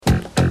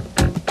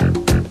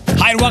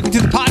Welcome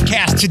to the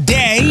podcast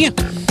today,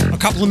 a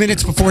couple of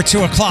minutes before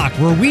 2 o'clock,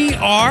 where we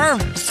are,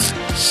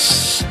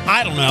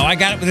 I don't know, I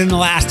got it within the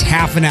last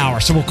half an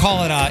hour. So we'll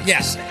call it,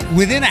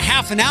 within a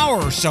half an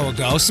hour or so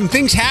ago, some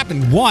things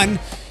happened. One,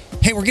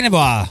 hey, we're going to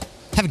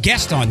have a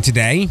guest on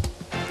today.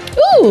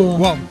 Ooh.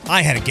 Well,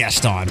 I had a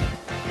guest on.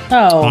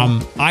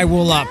 Oh. I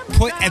will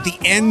put at the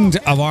end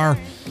of our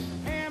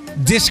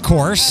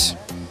discourse,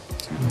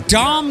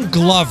 Dom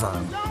Glover.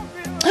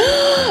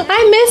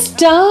 I miss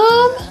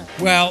Dom.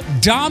 Well,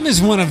 Dom is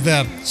one of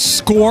the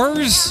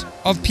scores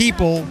of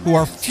people who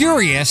are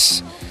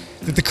furious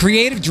that the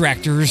creative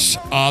directors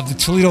of the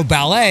Toledo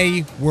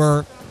Ballet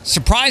were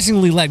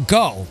surprisingly let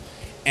go.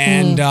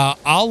 And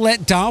I'll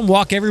let Dom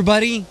walk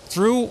everybody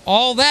through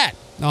all that.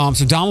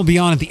 So Dom will be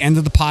on at the end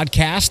of the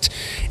podcast.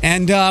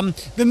 And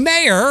the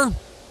mayor...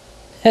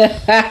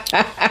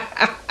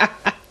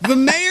 the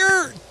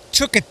mayor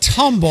took a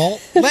tumble.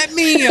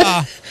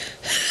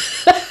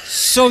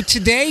 So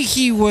today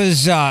he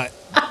was...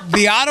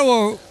 the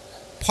Ottawa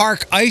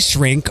Park Ice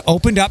Rink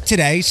opened up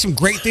today. Some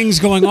great things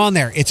going on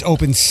there. It's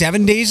open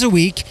 7 days a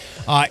week.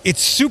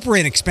 It's super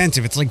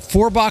inexpensive. It's like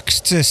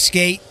 $4 to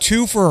skate,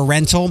 $2 for a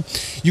rental.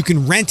 You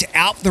can rent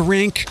out the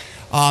rink.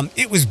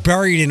 It was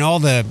buried in all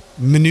the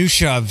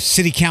minutia of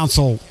city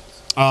council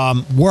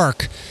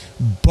work,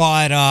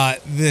 but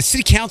the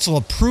city council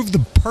approved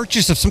the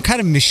purchase of some kind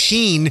of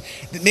machine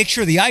that makes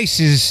sure the ice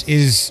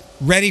is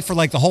ready for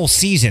like the whole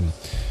season.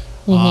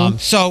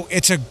 So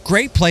it's a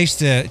great place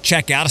to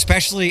check out,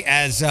 especially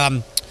as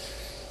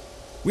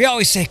we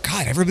always say,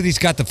 God, everybody's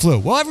got the flu.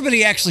 Well,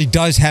 everybody actually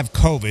does have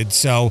COVID.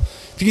 So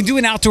if you can do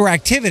an outdoor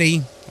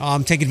activity,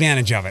 take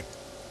advantage of it.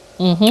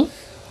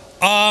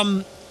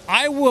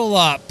 I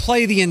will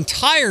play the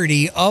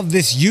entirety of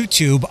this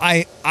YouTube.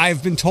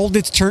 I've been told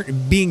it's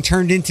being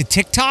turned into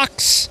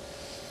TikToks.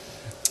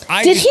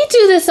 Did he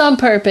do this on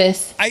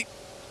purpose?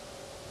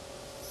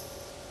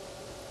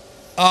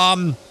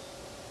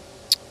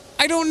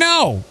 I don't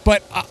know,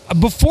 but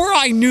before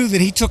I knew that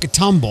he took a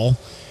tumble,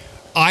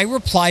 I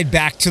replied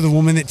back to the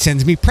woman that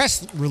sends me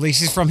press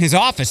releases from his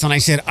office, and I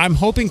said, I'm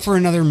hoping for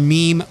another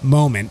meme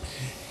moment.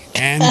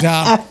 And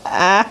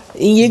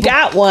you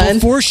got one.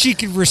 Before she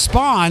could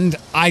respond,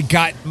 I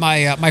got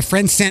my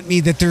friend sent me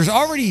that there's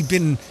already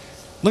been.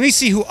 Let me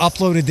see who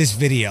uploaded this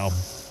video.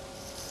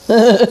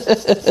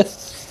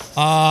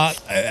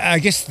 I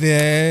guess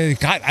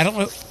I don't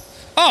know.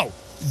 Oh,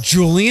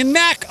 Julian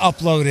Mack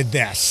uploaded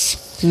this.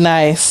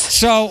 Nice.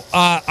 So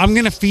I'm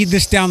going to feed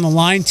this down the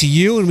line to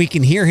you, and we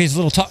can hear his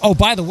little talk. Oh,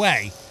 by the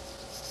way,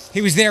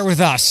 he was there with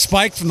us.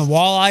 Spike from the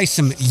Walleye,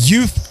 some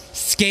youth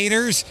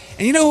skaters.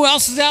 And you know who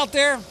else is out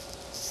there?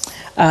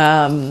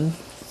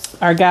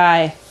 Our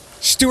guy.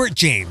 Stuart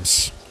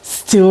James.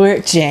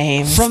 Stuart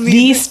James. From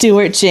the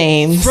Stuart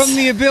James. From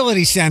the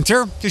Ability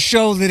Center, to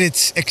show that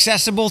it's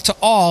accessible to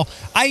all.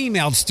 I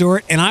emailed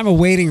Stuart, and I'm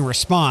awaiting a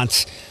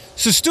response.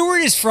 So Stuart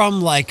is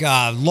from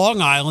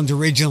Long Island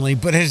originally,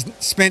 but has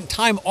spent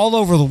time all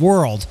over the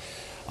world,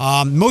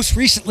 most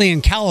recently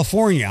in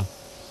California.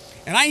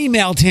 And I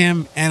emailed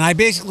him, and I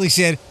basically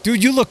said,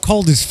 dude, you look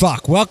cold as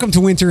fuck. Welcome to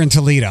winter in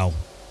Toledo.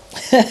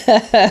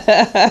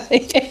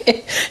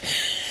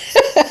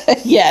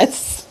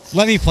 Yes.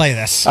 Let me play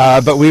this.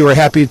 But we were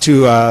happy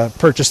to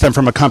purchase them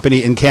from a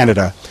company in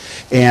Canada.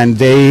 And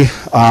they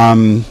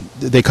come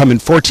in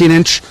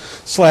 14-inch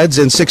sleds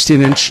and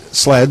 16-inch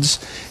sleds,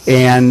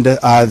 and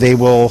they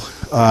will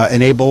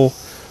enable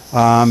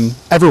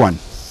everyone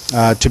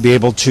to be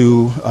able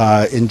to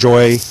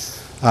enjoy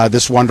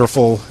this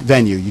wonderful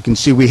venue. You can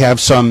see we have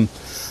some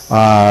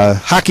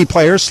hockey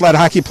players, sled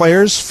hockey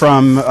players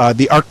from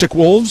the Arctic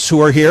Wolves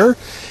who are here,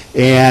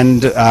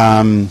 and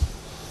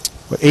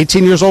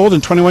 18 years old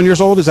and 21 years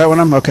old. Is that what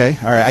I'm? Okay.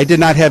 All right. I did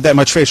not have that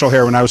much facial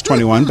hair when I was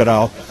 21, but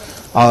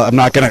I'm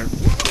not going to.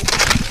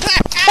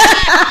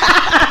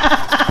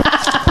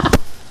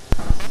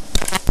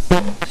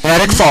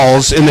 Attic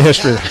Falls in the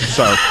history.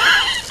 So,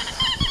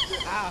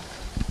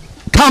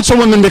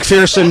 Councilwoman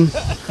McPherson.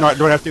 No, I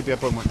don't have to be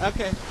up on one.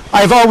 Okay.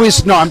 I've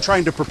always. No, I'm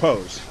trying to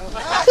propose.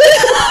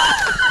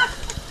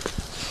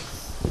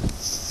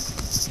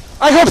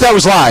 I hope that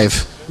was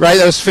live, right?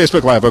 That was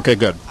Facebook Live. Okay,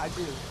 good. I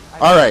do.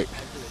 All right.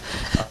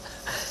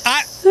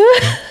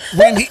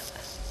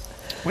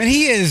 When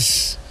he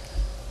is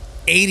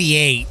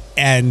 88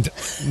 and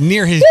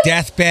near his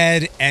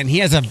deathbed, and he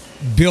has a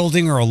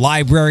building or a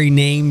library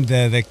named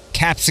the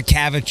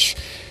Kapsakavich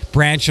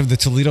branch of the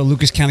Toledo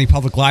Lucas County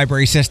Public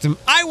Library System,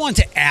 I want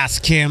to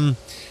ask him,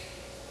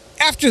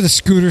 after the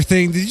scooter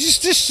thing, did you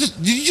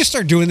just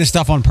start doing this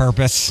stuff on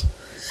purpose?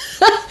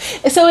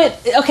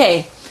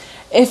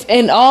 If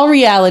in all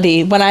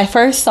reality, when I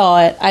first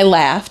saw it, I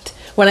laughed.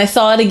 When I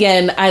saw it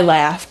again, I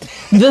laughed.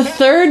 The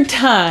third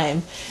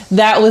time,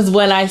 that was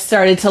when I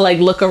started to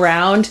look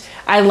around.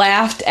 I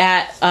laughed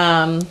at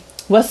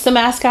what's the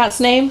mascot's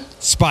name?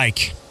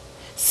 Spike.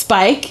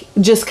 Spike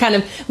just kind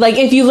of like,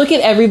 if you look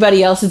at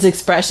everybody else's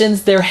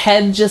expressions, their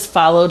head just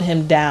followed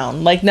him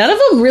down. Like none of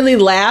them really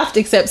laughed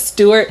except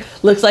Stuart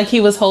looks like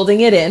he was holding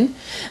it in.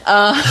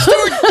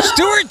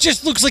 Stuart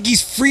just looks like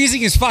he's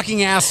freezing his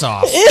fucking ass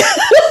off.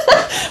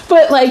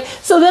 But like,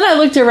 so then I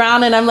looked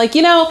around and I'm like,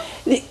 you know,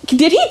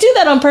 did he do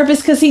that on purpose?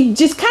 Because he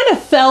just kind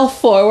of fell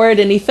forward,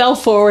 and he fell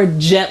forward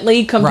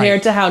gently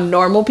compared to how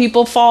normal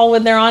people fall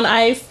when they're on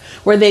ice,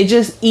 where they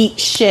just eat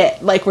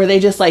shit, like where they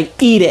just like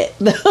eat it.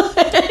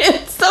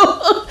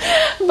 So,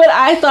 but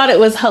I thought it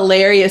was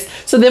hilarious.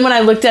 So then when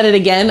I looked at it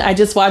again, I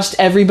just watched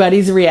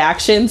everybody's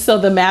reaction. So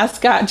the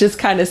mascot just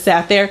kind of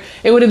sat there.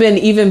 It would have been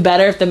even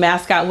better if the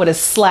mascot would have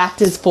slapped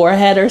his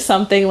forehead or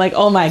something, like,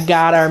 oh my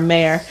God, our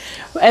mayor.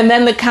 And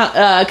then the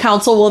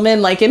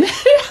councilwoman, like, in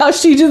how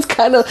she just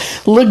kind of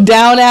looked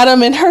down at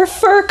him in her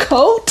fur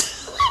coat.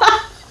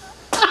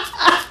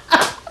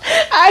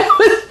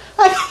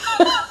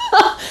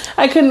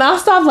 I could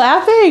not stop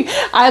laughing.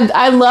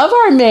 I love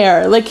our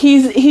mayor. Like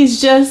he's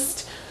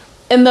just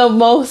in the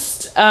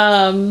most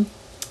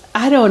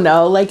I don't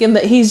know, like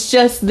he's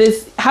just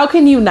this. How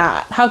can you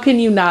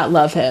not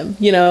love him,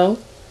 you know?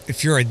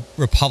 If you're a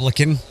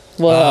Republican.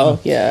 Well,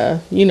 yeah,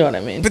 you know what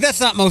I mean. But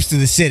that's not most of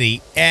the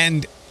city,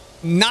 and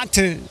not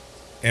to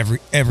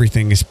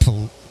everything is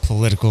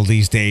political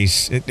these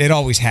days. It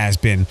always has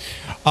been.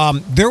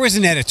 There was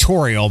an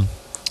editorial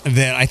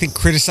that I think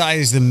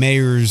criticized the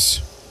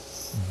mayor's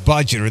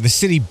budget, or the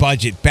city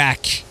budget,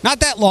 back not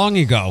that long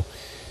ago,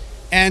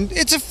 and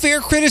it's a fair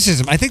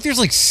criticism. I think there's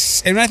like,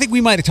 and I think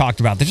we might have talked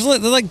about, there's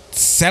like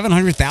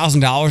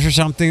 $700,000 or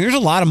something. There's a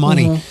lot of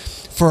money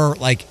for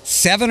like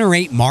 7 or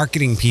 8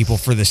 marketing people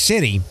for the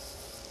city,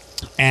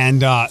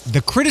 and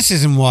the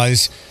criticism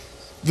was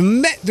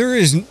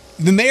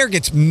the mayor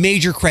gets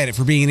major credit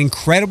for being an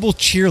incredible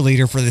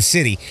cheerleader for the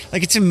city.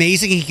 Like, it's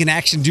amazing he can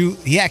actually do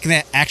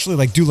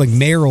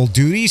mayoral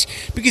duties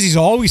because he's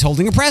always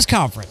holding a press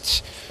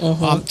conference.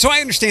 So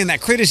I understand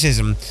that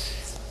criticism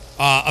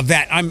of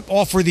that. I'm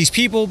all for these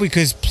people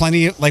because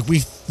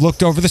we've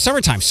looked over the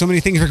summertime. So many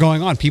things are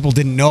going on people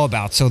didn't know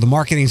about. So the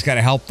marketing's got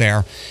to help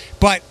there.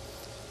 But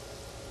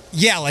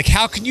yeah, like,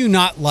 how can you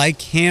not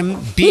like him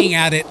being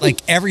at it?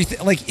 Like,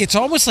 everything, like, it's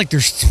almost like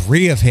there's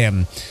 3 of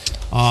him.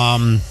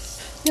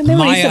 And then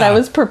when he said I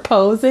was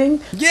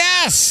proposing.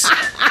 Yes.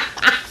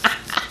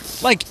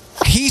 Like,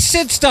 he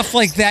said stuff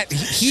like that.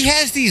 He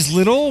has these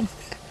little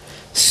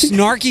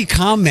snarky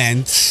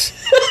comments.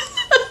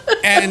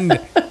 And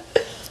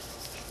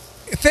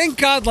thank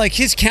God, like,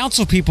 his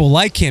council people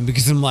like him,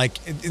 because I'm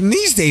like, in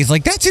these days,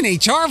 like, that's an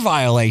HR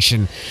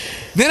violation.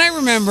 Then I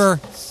remember,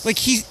 like,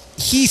 he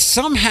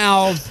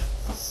somehow,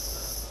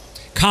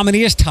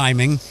 comedy is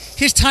timing.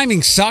 His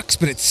timing sucks,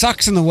 but it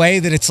sucks in the way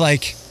that it's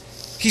like,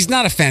 he's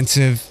not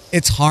offensive.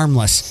 It's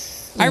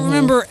harmless. I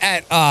remember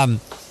at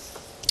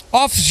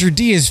Officer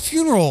Diaz's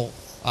funeral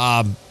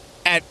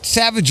at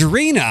Savage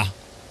Arena,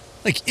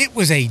 like, it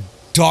was a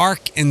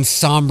dark and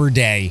somber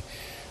day.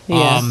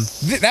 Yeah.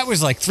 That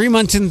was like 3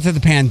 months into the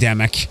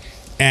pandemic,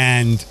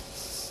 and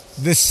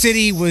the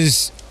city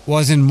was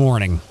in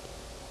mourning.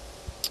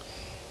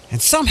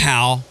 And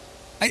somehow,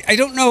 I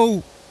don't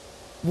know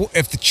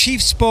if the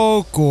chief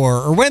spoke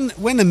or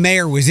when the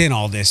mayor was in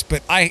all this,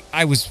 but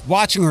I was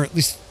watching, or at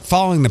least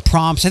following the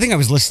prompts. I think I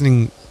was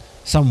listening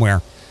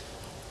somewhere.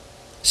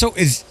 So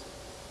it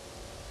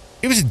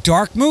was a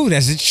dark mood,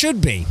 as it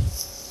should be.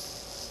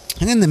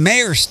 And then the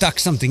mayor stuck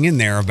something in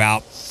there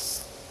about,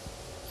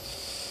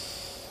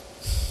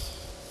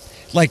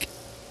 like,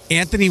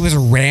 Anthony was a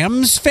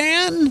Rams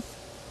fan,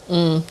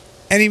 and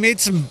he made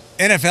some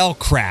NFL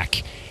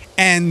crack.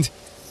 And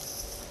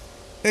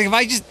like, if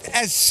I just,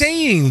 as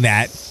saying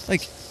that,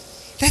 like,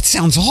 that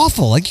sounds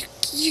awful. Like,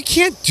 you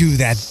can't do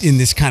that in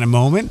this kind of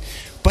moment.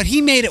 But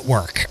he made it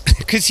work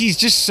because he's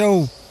just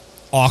so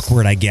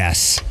awkward, I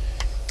guess.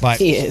 But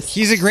he is.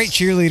 He's a great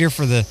cheerleader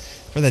for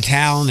the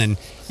town, and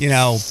you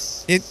know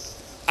it.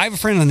 I have a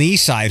friend on the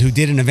east side who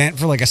did an event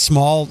for like a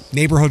small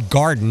neighborhood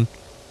garden.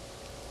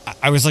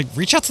 I was like,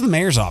 reach out to the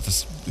mayor's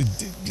office,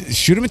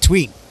 shoot him a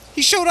tweet.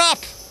 He showed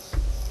up.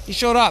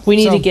 We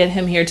need to get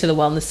him here to the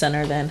wellness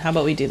center. Then how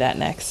about we do that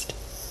next?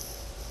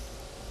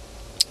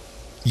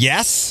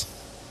 Yes.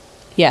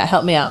 Yeah,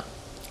 help me out.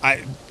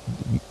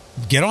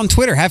 Get on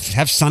Twitter.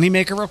 Have Sonny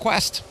make a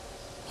request.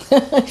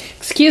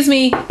 Excuse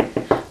me,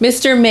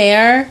 Mr.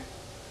 Mayor,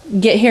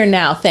 get here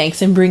now,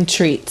 thanks, and bring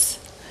treats.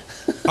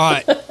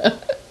 I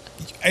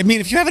mean,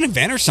 if you have an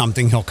event or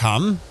something, he'll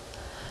come.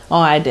 Oh,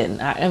 I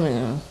didn't. I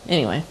mean,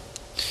 anyway.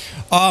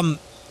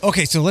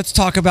 Okay, so let's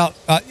talk about.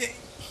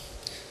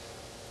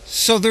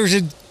 So there's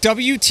a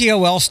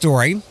WTOL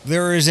story.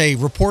 There is a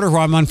reporter who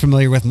I'm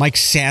unfamiliar with, Mike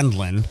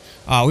Sandlin.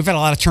 We've had a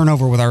lot of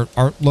turnover with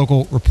our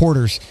local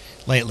reporters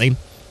lately.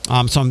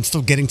 So I'm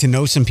still getting to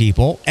know some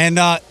people. And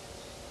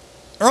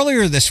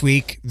earlier this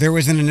week, there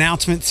was an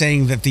announcement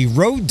saying that the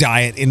road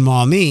diet in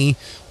Maumee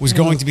was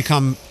going to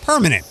become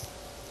permanent.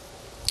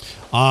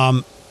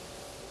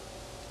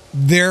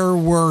 There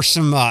were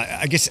some,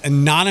 I guess,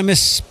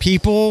 anonymous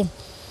people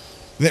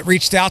that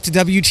reached out to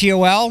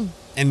WTOL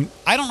and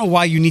I don't know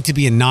why you need to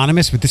be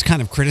anonymous with this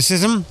kind of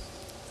criticism.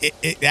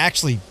 It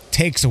actually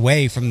takes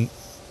away from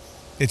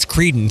its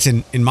credence,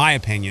 in my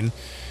opinion.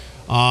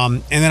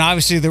 And then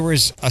obviously there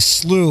was a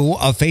slew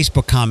of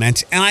Facebook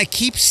comments, and I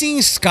keep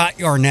seeing Scott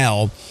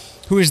Yarnell,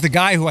 who is the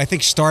guy who I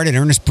think started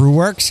Ernest Brew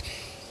Works.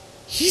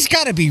 He's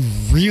got to be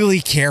really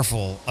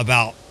careful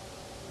about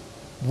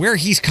where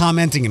he's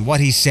commenting and what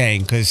he's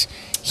saying, because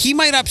he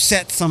might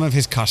upset some of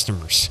his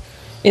customers.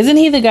 Isn't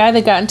he the guy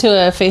that got into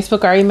a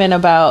Facebook argument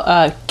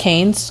about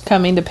Canes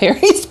coming to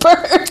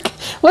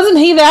Perrysburg? Wasn't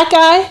he that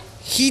guy?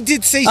 He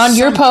did say on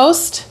your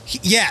post.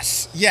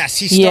 Yes.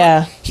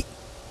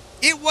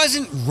 It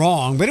wasn't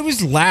wrong, but it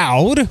was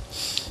loud.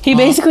 He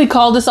basically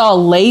called us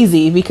all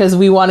lazy because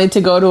we wanted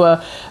to go to a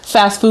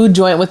fast food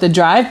joint with a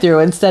drive-through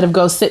instead of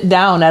go sit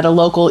down at a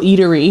local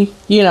eatery,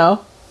 you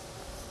know.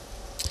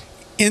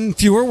 In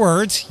fewer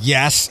words,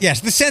 yes.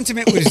 The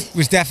sentiment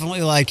was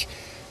definitely like,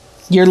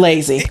 you're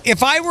lazy.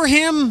 If I were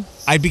him,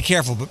 I'd be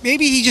careful. But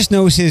maybe he just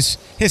knows his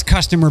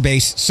customer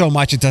base so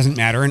much it doesn't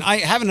matter. And I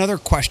have another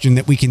question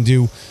that we can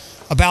do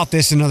about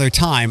this another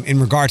time in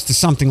regards to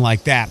something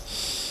like that.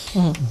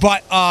 Mm-hmm.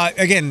 But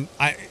again,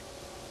 I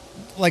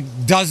like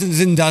dozens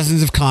and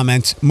dozens of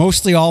comments,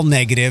 mostly all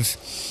negative.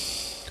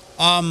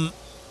 Let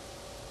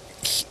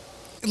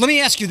me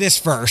ask you this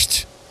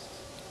first.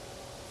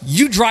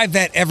 You drive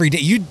that every day.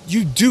 You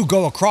do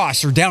go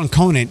across or down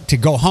Conant to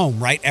go home,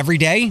 right? Every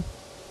day?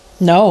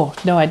 No,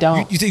 I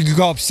don't. You think you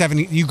go up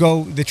 70? You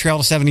go the trail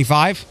to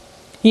 75?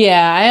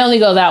 Yeah, I only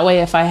go that way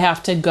if I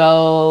have to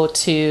go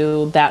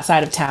to that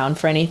side of town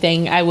for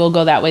anything. I will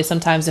go that way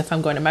sometimes if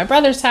I'm going to my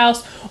brother's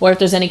house or if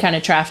there's any kind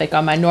of traffic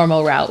on my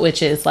normal route,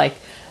 which is like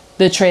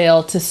the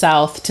trail to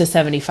south to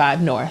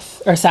 75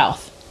 north or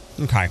south.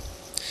 Okay.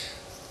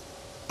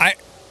 I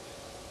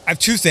have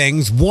two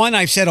things. One,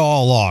 I've said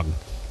all along.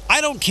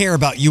 I don't care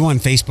about you on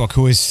Facebook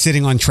who is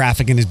sitting on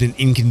traffic and has been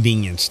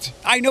inconvenienced.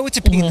 I know it's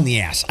a pain in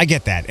the ass. I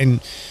get that. And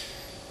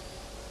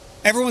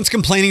everyone's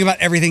complaining about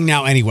everything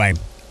now anyway.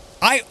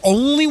 I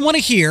only want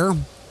to hear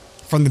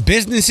from the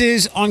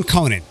businesses on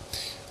Conant.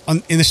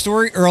 In the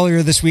story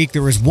earlier this week,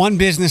 there was one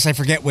business, I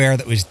forget where,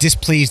 that was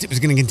displeased it was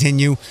going to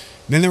continue.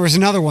 Then there was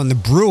another one, the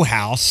brew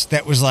house,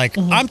 that was like,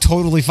 I'm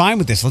totally fine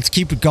with this. Let's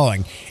keep it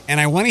going. And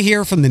I want to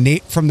hear from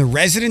the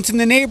residents in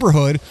the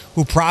neighborhood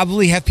who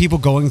probably have people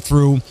going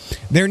through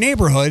their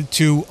neighborhood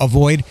to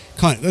avoid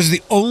Conant. Those are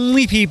the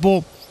only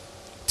people,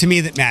 to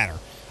me, that matter.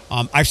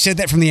 I've said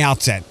that from the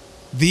outset.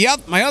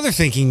 My other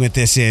thinking with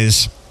this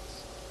is,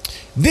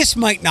 this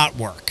might not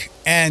work.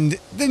 And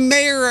the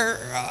mayor,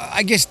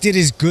 I guess, did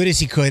as good as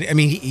he could. I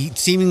mean, he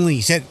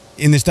seemingly said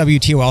in this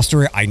WTOL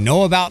story, I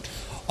know about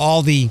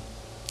all the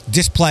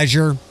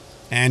displeasure,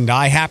 and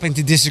I happen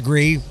to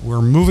disagree.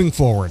 We're moving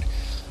forward.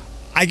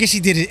 I guess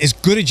he did as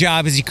good a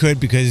job as he could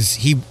because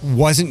he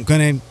wasn't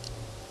going to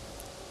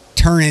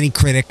turn any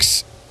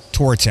critics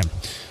towards him.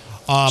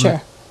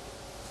 Sure.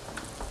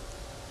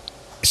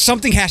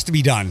 Something has to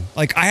be done.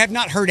 Like, I have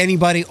not heard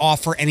anybody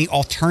offer any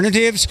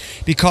alternatives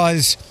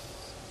because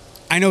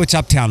I know it's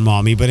uptown,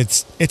 Mommy, but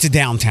it's a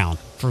downtown,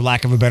 for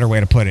lack of a better way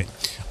to put it.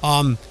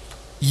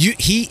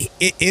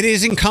 It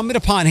is incumbent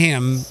upon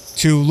him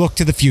to look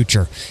to the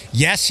future.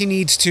 Yes, he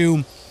needs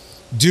to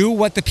do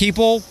what the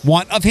people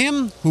want of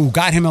him, who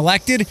got him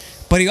elected,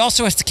 but he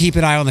also has to keep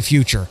an eye on the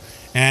future.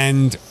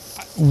 And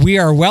we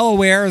are well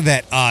aware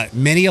that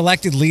many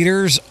elected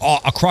leaders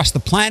across the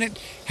planet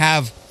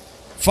have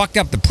fucked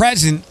up the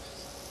present,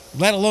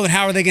 let alone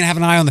how are they going to have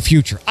an eye on the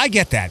future. I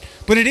get that,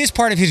 but it is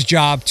part of his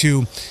job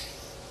to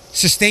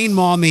sustain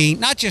Maumee,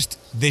 not just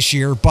this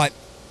year, but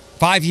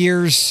 5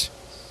 years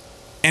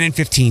and in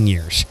 15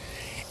 years.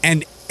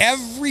 And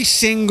every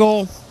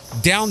single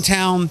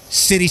downtown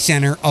city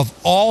center of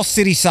all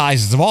city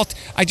sizes,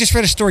 I just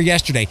read a story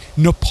yesterday.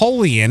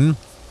 Napoleon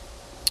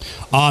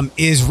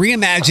is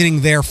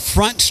reimagining their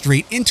front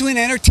street into an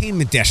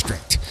entertainment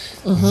district.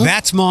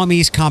 That's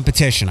Maumee's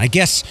competition. I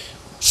guess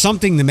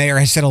something the mayor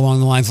has said along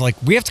the lines like,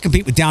 we have to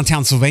compete with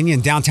downtown Sylvania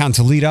and downtown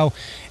Toledo.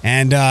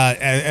 And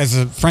as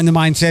a friend of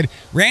mine said,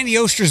 Randy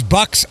Oster's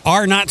Bucks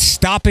are not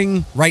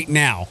stopping right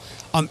now.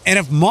 And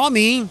if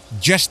Maumee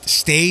just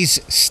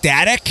stays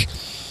static,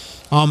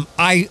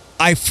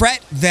 I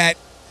fret that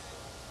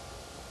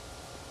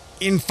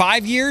in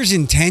 5 years,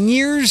 in 10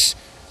 years,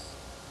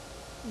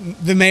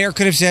 the mayor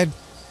could have said,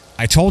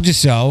 I told you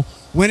so.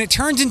 When it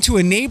turns into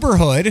a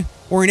neighborhood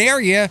or an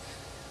area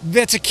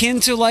that's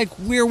akin to like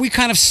where we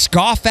kind of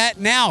scoff at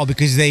now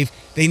because they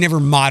never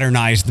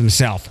modernized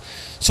themselves.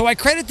 So I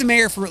credit the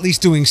mayor for at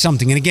least doing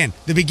something. And again,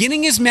 the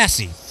beginning is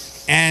messy,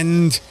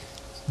 and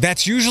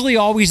that's usually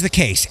always the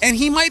case. And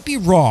he might be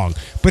wrong,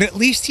 but at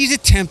least he's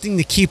attempting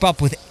to keep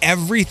up with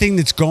everything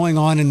that's going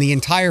on in the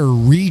entire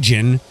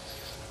region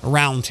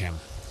around him.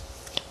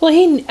 Well,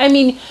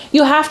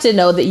 you have to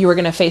know that you were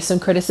going to face some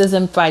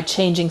criticism by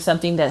changing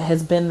something that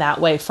has been that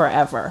way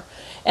forever.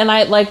 And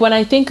when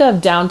I think of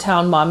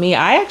downtown Maumee,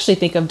 I actually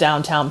think of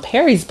downtown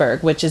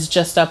Perrysburg, which is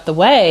just up the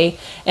way.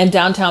 And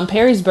downtown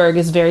Perrysburg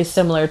is very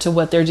similar to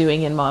what they're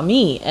doing in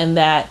Maumee, and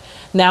that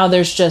Now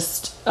there's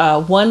just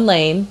one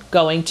lane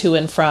going to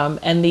and from,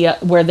 and the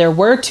where there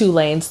were two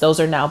lanes, those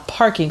are now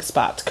parking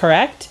spots,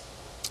 correct?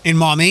 In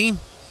Maumee?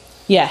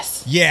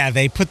 Yes. Yeah,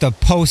 they put the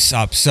posts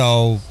up,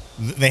 so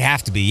they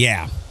have to be,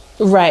 yeah.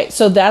 Right.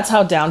 So that's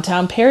how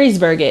downtown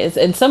Perrysburg is.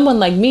 And someone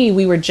like me,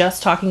 we were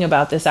just talking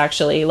about this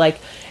actually.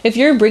 Like, if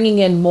you're bringing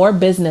in more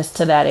business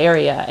to that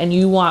area and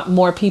you want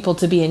more people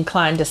to be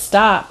inclined to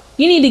stop,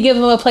 you need to give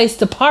them a place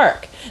to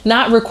park,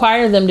 not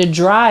require them to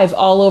drive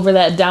all over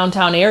that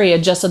downtown area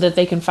just so that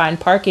they can find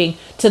parking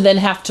to then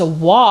have to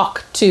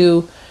walk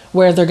to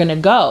where they're going to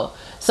go.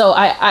 So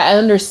I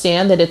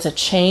understand that it's a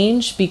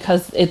change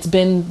because it's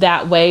been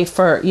that way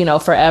for,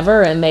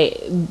 forever. And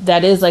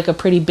that is like a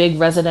pretty big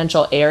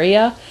residential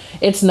area.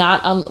 It's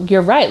not,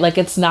 you're right. Like,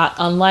 it's not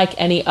unlike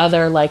any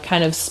other like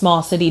kind of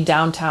small city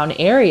downtown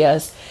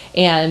areas.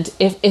 And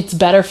if it's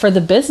better for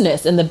the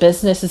business and the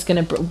business is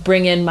going to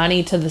bring in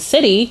money to the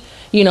city,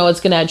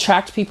 it's going to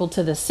attract people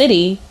to the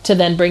city to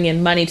then bring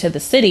in money to the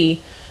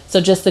city.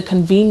 So just the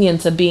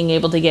convenience of being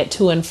able to get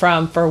to and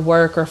from for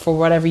work or for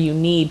whatever you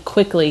need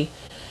quickly.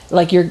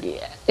 Like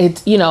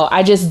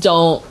I just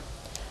don't,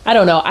 I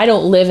don't know. I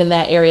don't live in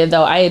that area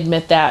though. I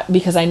admit that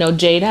because I know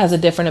Jade has a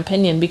different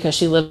opinion because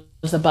she lives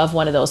above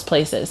one of those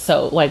places.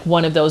 So like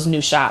one of those new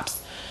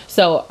shops.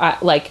 So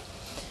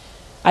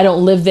I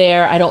don't live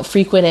there. I don't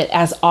frequent it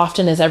as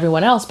often as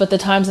everyone else, but the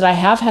times that I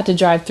have had to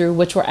drive through,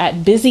 which were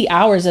at busy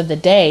hours of the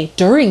day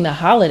during the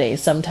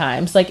holidays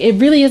sometimes, like it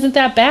really isn't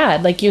that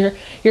bad. Like you're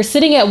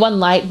sitting at one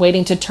light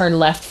waiting to turn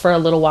left for a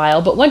little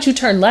while, but once you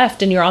turn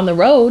left and you're on the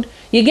road,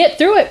 you get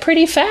through it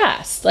pretty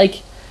fast.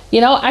 Like,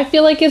 I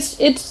feel like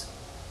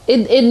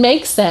it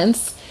makes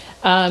sense.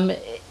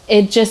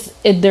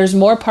 There's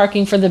more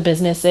parking for the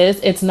businesses.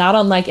 It's not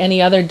unlike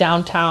any other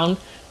downtown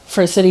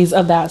for cities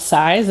of that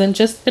size, and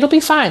it'll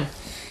be fine.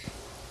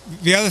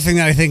 The other thing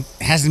that I think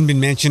hasn't been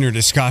mentioned or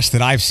discussed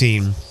that I've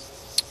seen,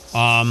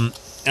 and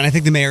I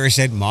think the mayor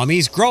said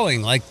Maumee's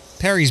growing like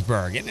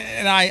Perrysburg,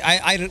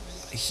 and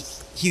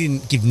he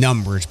didn't give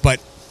numbers,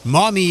 but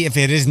Maumee, if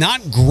it is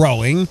not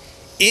growing,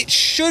 it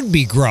should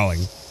be growing,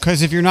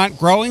 because if you're not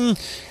growing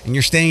and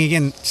you're staying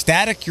again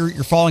static,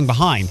 you're falling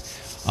behind,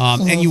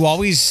 and you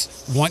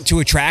always want to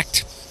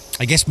attract,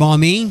 I guess,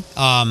 Maumee,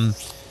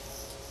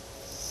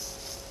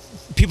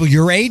 people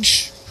your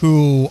age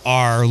who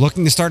are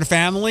looking to start a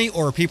family,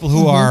 or people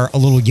who are a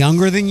little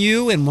younger than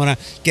you and want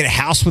to get a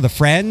house with a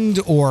friend,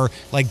 or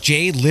like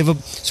Jade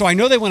so I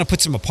know they want to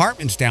put some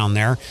apartments down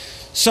there.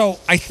 So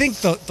I think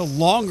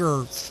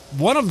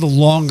one of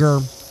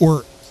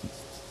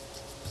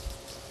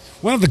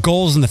the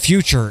goals in the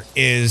future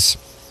is,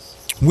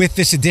 with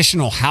this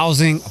additional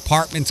housing,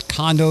 apartments,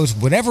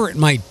 condos, whatever it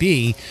might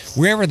be,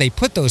 wherever they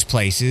put those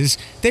places,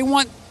 they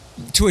want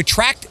to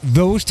attract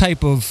those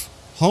type of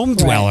home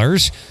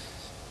dwellers.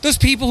 Those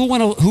people who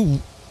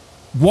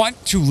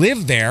want to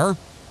live there,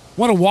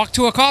 want to walk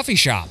to a coffee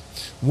shop,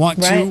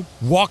 want to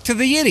walk to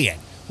the Idiot,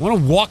 want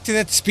to walk to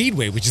that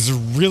speedway, which is a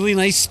really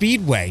nice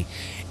speedway.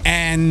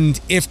 And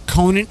if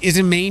Conant is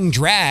a main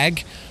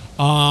drag,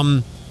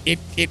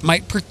 it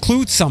might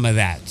preclude some of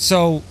that.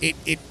 So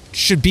it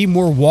should be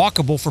more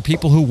walkable for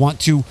people who want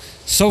to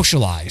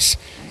socialize.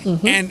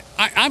 And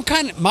I'm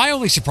my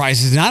only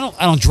surprise is, and I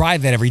don't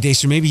drive that every day,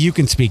 so maybe you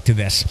can speak to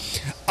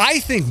this. I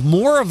think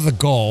more of the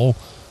goal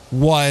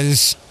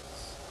was,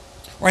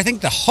 or I think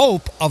the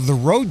hope of the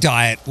road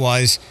diet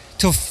was,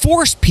 to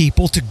force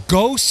people to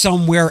go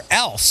somewhere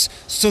else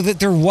so that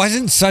there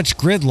wasn't such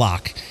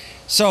gridlock.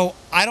 So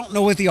I don't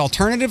know what the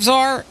alternatives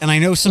are, and I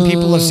know some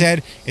people have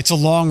said it's a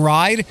long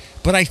ride,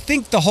 but I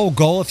think the whole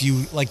goal, if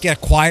you get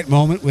a quiet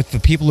moment with the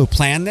people who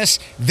planned this,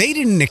 they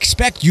didn't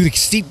expect you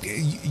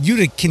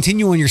to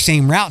continue on your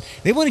same route.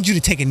 They wanted you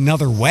to take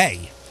another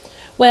way.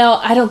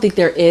 Well, I don't think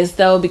there is,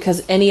 though,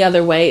 because any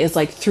other way is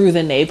like through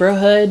the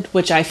neighborhood,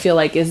 which I feel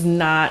like is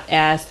not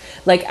as,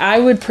 like, I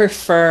would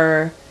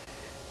prefer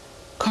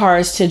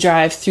cars to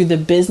drive through the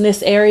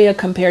business area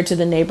compared to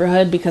the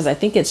neighborhood, because I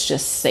think it's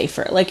just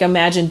safer. Like,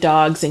 imagine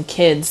dogs and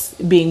kids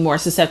being more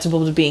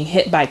susceptible to being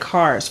hit by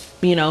cars,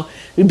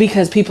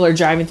 because people are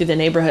driving through the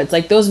neighborhoods.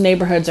 Like, those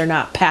neighborhoods are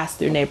not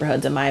pass-through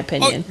neighborhoods, in my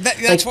opinion.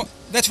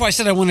 That's why I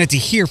said I wanted to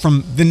hear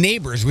from the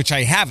neighbors, which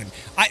I haven't.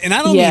 I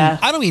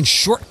don't mean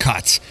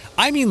shortcuts.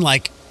 I mean,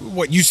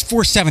 use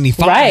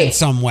 475 in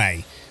some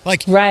way.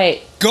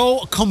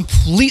 Go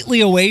completely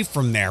away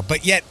from there,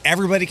 but yet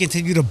everybody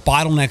continue to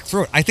bottleneck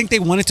through it. I think they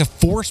wanted to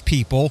force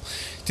people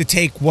to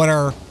take what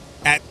are,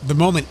 at the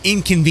moment,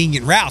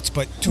 inconvenient routes,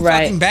 but too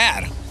fucking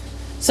bad.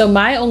 So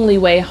my only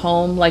way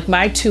home, like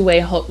my two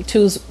ways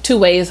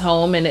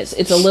home, and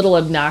it's a little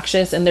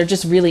obnoxious, and there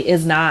just really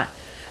is not.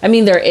 I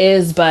mean, there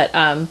is, but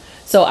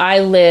so I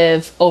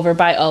live over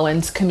by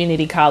Owens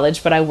Community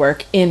College, but I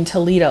work in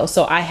Toledo,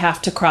 so I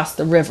have to cross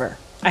the river.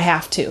 I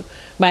have to.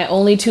 My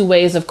only two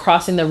ways of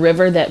crossing the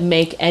river that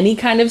make any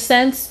kind of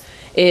sense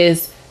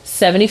is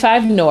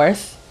 75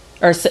 North,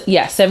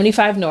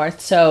 75 North.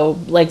 So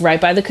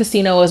right by the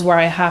casino is where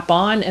I hop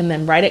on, and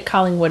then right at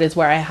Collingwood is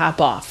where I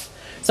hop off.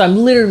 So I'm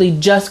literally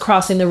just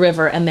crossing the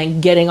river and then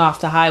getting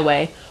off the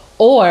highway.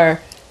 Or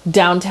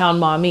downtown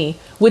Maumee,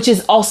 which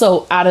is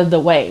also out of the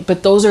way.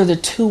 But those are the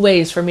two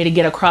ways for me to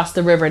get across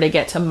the river to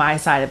get to my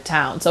side of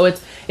town. So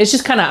it's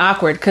just kind of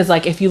awkward because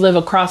like if you live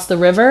across the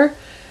river,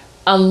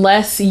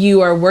 unless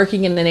you are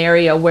working in an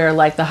area where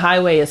like the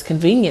highway is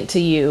convenient to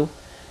you,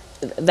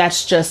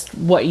 that's just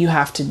what you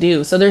have to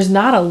do. So there's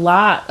not a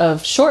lot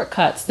of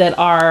shortcuts that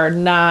are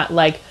not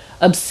like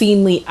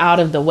obscenely out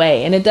of the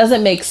way. And it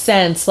doesn't make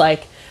sense.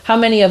 Like how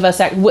many of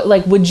us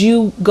would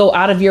you go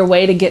out of your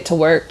way to get to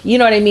work? You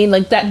know what I mean?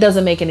 Like that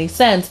doesn't make any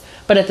sense.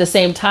 But at the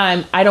same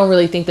time, I don't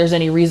really think there's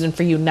any reason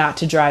for you not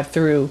to drive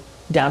through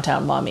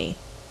downtown Maumee.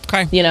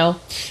 Okay. You know,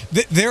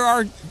 there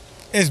are,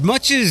 as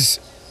much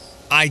as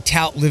I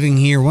tout living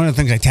here, one of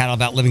the things I tout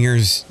about living here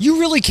is you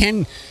really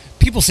can.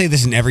 People say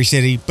this in every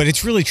city, but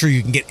it's really true.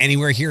 You can get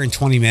anywhere here in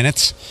 20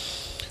 minutes.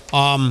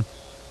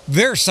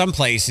 There are some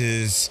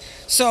places.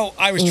 So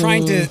I was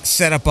trying to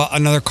set up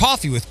another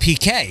coffee with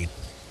PK.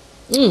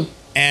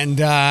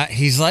 And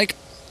he's like,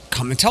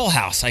 come to Toll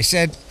House. I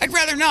said, I'd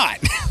rather not.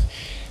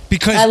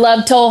 Because I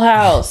love Toll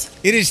House.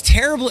 It is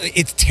terrible.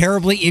 It's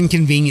terribly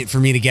inconvenient for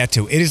me to get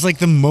to. It is like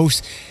the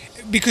most...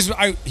 Because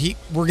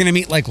we're going to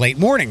meet like late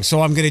morning.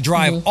 So I'm going to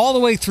drive all the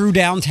way through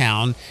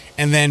downtown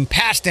and then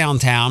past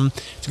downtown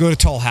to go to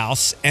Toll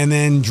House and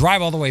then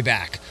drive all the way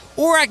back.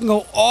 Or I can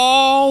go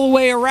all the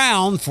way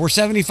around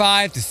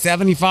 475 to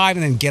 75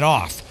 and then get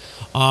off.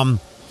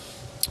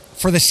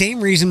 For the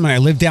same reason when I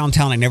lived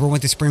downtown, I never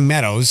went to Spring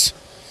Meadows,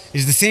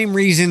 is the same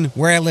reason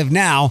where I live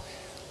now.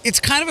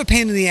 It's kind of a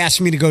pain in the ass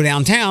for me to go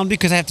downtown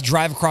because I have to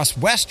drive across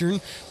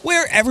Western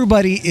where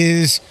everybody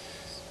is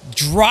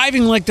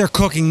driving like they're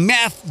cooking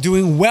meth,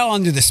 doing well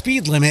under the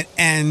speed limit.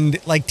 And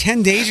like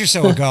 10 days or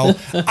so ago,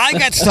 I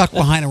got stuck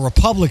behind a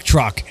Republic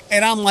truck.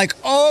 And I'm like,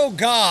 oh,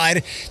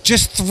 God,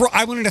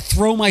 I wanted to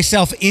throw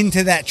myself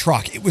into that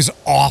truck. It was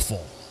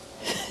awful.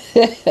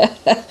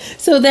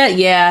 So that,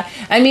 yeah.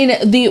 I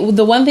mean,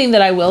 the one thing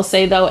that I will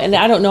say, though, and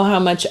I don't know how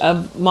much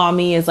of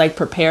Maumee is like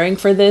preparing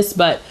for this,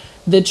 but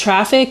the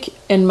traffic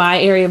in my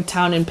area of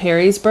town in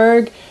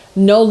Perrysburg,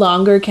 no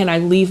longer can I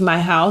leave my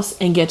house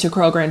and get to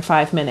Kroger in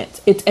 5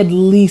 minutes. It's at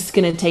least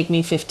going to take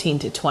me 15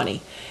 to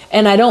 20.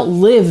 And I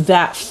don't live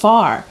that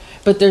far,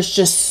 but there's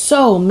just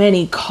so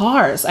many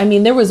cars. I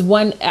mean, there was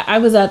one, I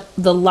was at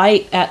the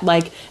light at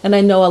like, and I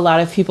know a lot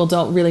of people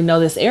don't really know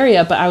this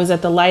area, but I was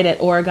at the light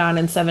at Oregon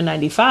and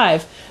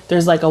 795.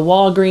 There's like a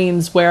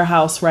Walgreens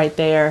warehouse right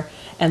there.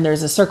 And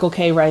there's a Circle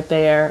K right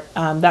there.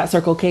 That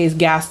Circle K's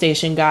gas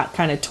station got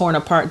kind of torn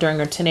apart during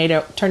a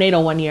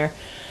tornado one year.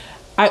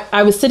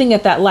 I was sitting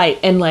at that light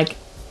and like,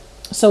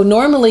 so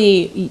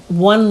normally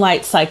one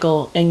light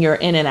cycle and you're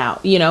in and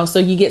out, you know, so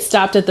you get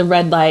stopped at the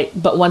red light,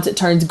 but once it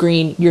turns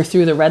green, you're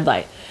through the red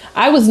light.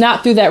 I was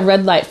not through that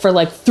red light for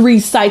like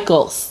 3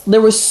 cycles. There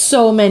were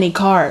so many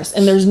cars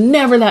and there's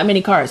never that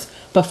many cars,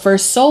 but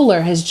First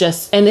Solar has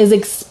just, and is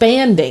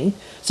expanding.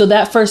 So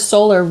that First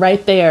Solar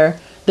right there,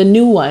 the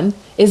new one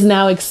is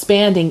now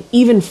expanding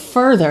even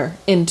further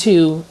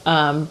into,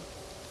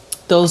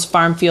 those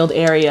farm field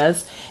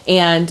areas.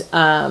 And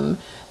like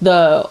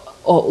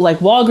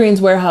Walgreens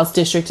warehouse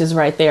district is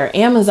right there.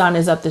 Amazon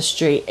is up the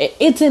street.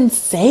 It's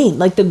insane.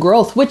 Like the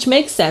growth, which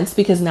makes sense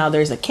because now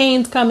there's a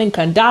Cane's coming,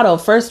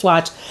 Condado, First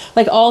Watch,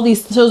 like all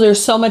these. So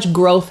there's so much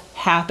growth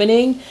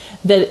happening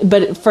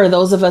but for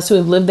those of us who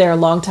have lived there a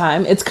long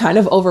time, it's kind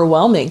of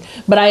overwhelming.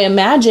 But I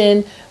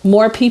imagine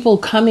more people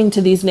coming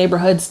to these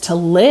neighborhoods to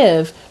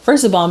live.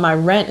 First of all, my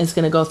rent is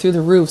going to go through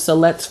the roof. So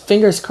let's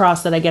fingers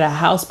crossed that I get a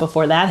house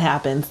before that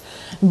happens.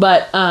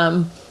 But,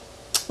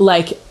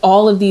 like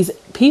all of these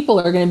people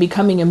are going to be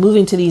coming and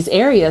moving to these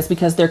areas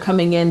because they're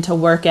coming in to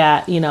work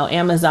at, you know,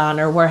 Amazon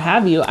or where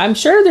have you. I'm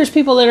sure there's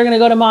people that are going to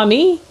go to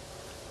Maumee.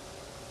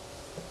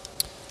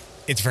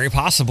 It's very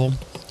possible.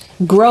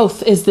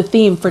 Growth is the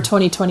theme for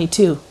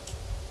 2022.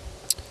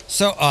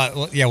 So,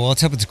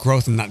 let's hope it's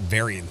growth and not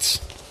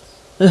variance.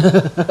 I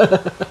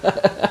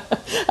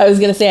was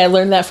going to say, I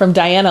learned that from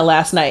Diana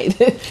last night.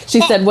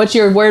 She said, what's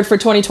your word for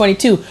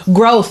 2022?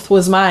 Growth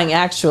was mine,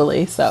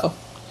 actually. So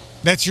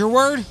that's your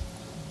word?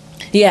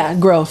 Yeah,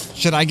 growth.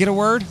 Should I get a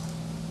word?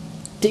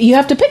 You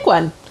have to pick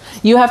one.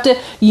 You have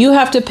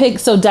to pick.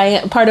 So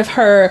Diane, part of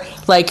her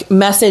like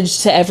message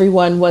to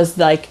everyone was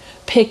like,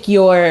 pick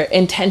your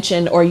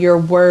intention or your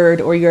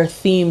word or your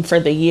theme for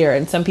the year.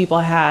 And some people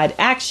had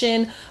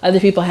action,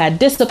 other people had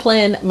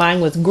discipline. Mine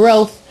was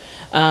growth.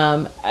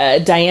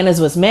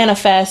 Diana's was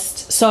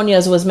manifest.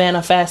 Sonia's was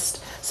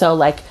manifest. So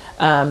like,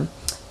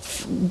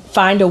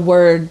 find a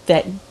word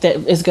that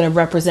is going to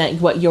represent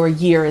what your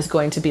year is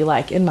going to be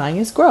like. And mine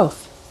is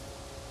growth.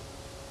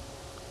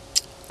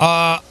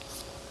 I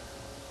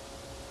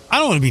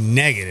don't want to be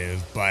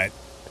negative, but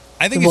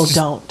I think well, it's just,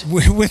 don't.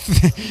 With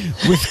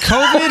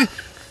COVID,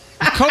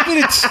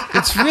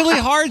 it's really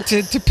hard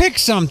to pick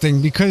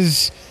something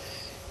because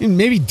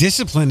maybe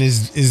discipline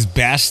is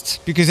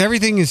best because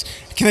everything is.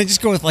 Can I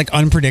just go with like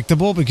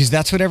unpredictable because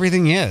that's what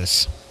everything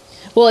is?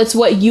 Well, it's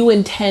what you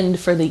intend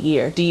for the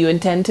year. Do you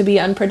intend to be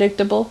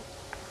unpredictable?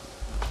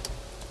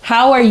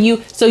 How are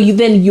you?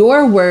 Then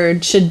your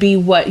word should be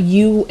what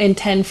you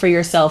intend for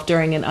yourself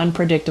during an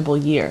unpredictable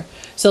year.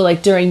 So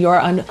like during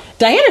your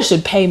Diana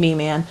should pay me,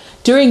 man.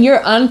 During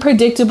your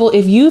unpredictable,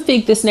 if you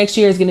think this next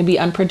year is going to be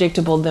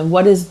unpredictable, then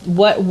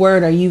what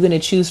word are you going to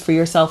choose for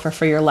yourself or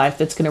for your life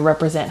that's going to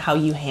represent how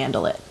you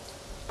handle it?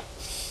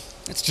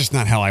 That's just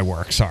not how I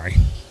work. Sorry.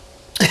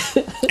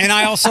 And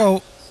I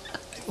also,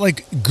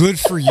 like, good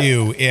for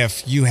you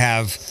if you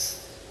have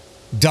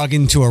dug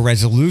into a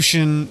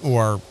resolution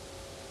or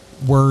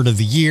word of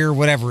the year,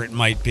 whatever it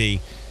might be.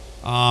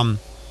 No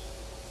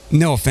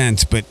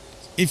offense, but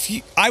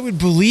I would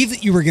believe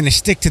that you were going to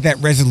stick to that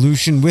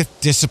resolution with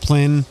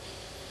discipline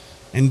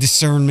and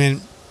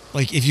discernment,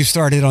 like if you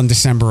started on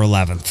December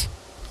 11th.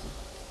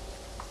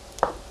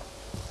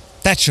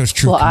 That shows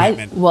true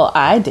commitment.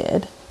 I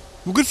did.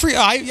 Well, good for you.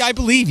 I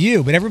believe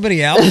you, but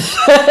everybody else?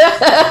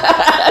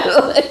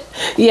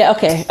 Yeah,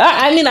 okay.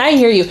 I mean, I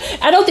hear you.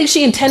 I don't think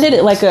she intended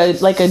it like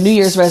a New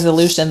Year's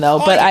resolution, though.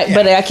 But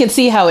I can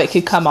see how it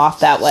could come off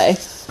that way.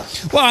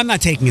 Well, I'm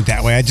not taking it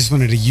that way. I just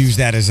wanted to use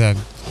that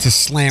to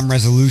slam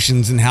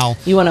resolutions and how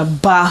you want to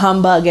bah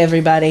humbug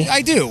everybody.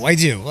 I do. Like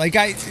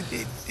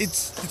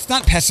it's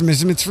not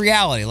pessimism; it's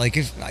reality. Like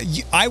if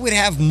I would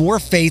have more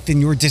faith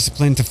in your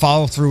discipline to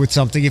follow through with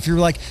something. If you're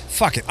like,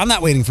 fuck it, I'm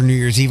not waiting for New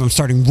Year's Eve. I'm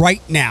starting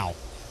right now.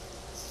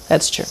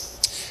 That's true.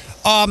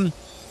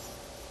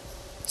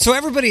 So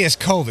everybody has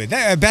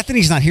COVID.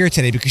 Bethany's not here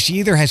today because she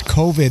either has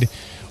COVID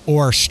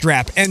or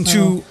strep. And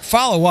to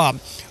follow up,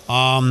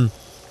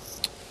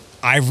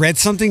 I read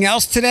something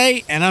else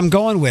today, and I'm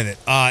going with it.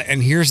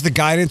 And here's the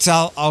guidance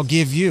I'll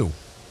give you.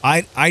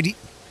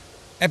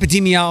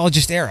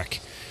 Epidemiologist Eric.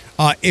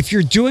 If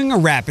you're doing a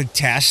rapid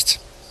test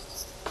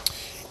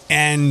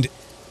and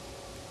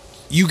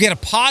you get a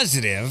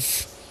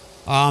positive,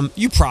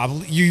 you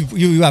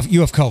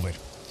have COVID.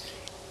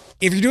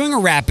 If you're doing a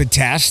rapid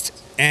test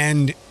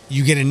and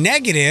you get a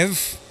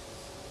negative,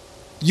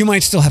 you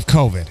might still have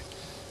COVID.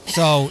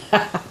 So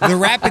the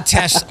rapid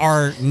tests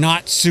are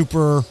not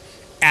super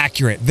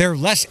accurate. They're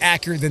less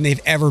accurate than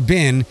they've ever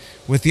been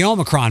with the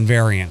Omicron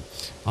variant.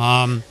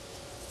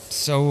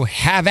 So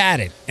have at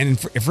it. And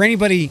for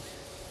anybody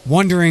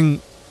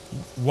wondering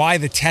why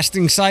the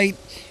testing site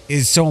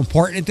is so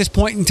important at this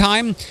point in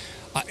time,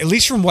 at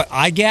least from what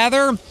I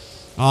gather,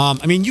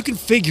 I mean, you can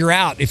figure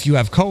out if you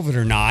have COVID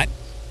or not.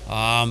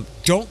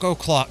 Don't go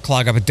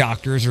clog up at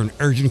doctors or an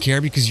urgent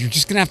care because you're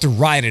just going to have to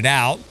ride it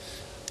out.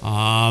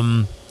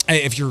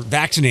 If you're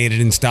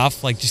vaccinated and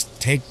stuff, like just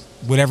take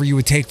whatever you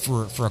would take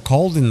for a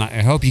cold, and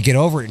I hope you get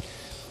over it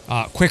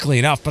quickly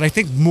enough. But I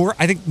think more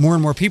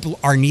and more people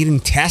are needing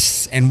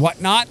tests and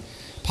whatnot,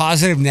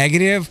 positive,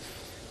 negative,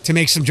 to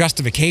make some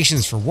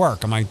justifications for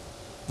work. Am I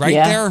right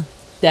there?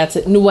 That's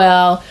it.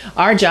 Well,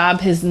 our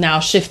job has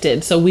now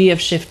shifted. So we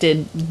have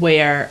shifted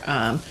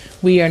where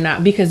we are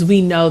not, because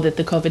we know that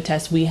the COVID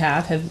tests we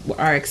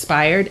are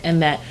expired,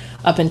 and that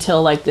up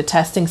until like the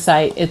testing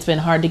site, it's been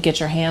hard to get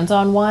your hands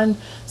on one.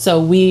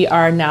 So we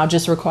are now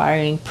just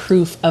requiring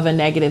proof of a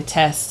negative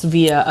test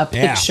via a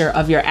picture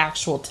of your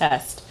actual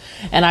test.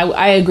 And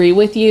I agree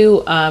with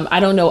you. I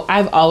don't know.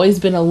 I've always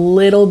been a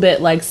little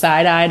bit like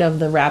side-eyed of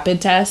the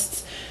rapid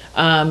tests.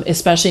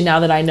 Especially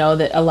now that I know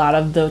that a lot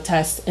of the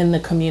tests in the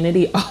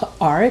community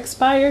are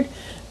expired.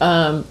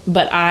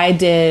 But I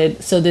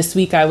did, so this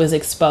week I was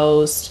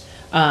exposed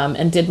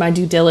and did my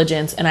due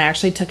diligence, and I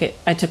actually took a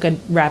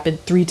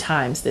rapid 3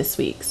 times this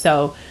week.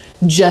 So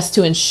just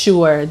to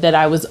ensure that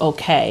I was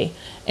okay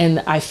and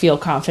I feel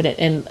confident,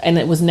 and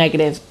it was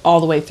negative all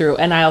the way through.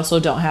 And I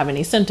also don't have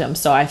any symptoms,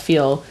 so I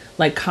feel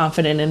like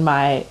confident in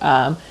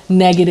my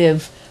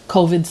negative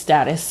COVID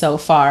status so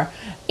far.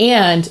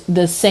 And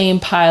the same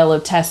pile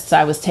of tests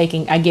I was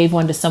taking, I gave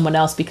one to someone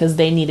else because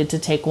they needed to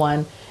take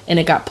one, and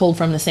it got pulled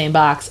from the same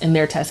box, and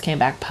their test came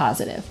back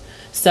positive.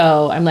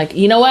 So I'm like,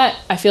 you know what?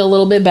 I feel a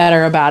little bit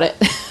better about it.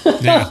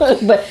 Yeah.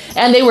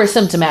 And they were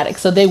symptomatic,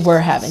 so they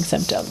were having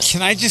symptoms.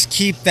 Can I just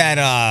keep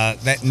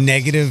that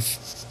negative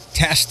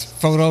test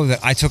photo that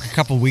I took a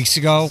couple weeks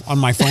ago on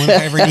my phone if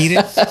I ever need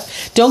it?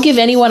 Don't give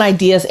anyone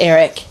ideas,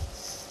 Eric.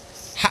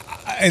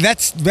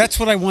 That's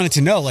what I wanted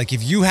to know. Like,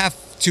 if you have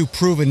to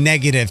prove a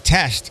negative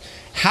test,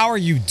 how are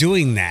you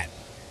doing that?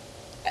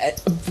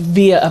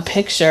 Via a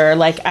picture.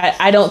 Like,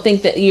 I don't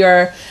think that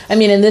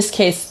in this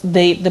case,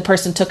 the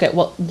person took it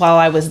while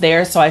I was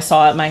there, so I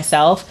saw it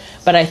myself.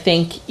 But I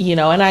think,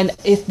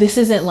 this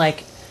isn't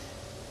like,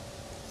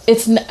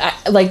 it's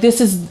like, this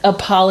is a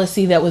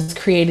policy that was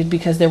created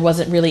because there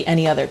wasn't really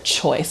any other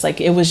choice. Like,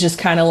 it was just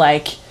kind of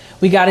like,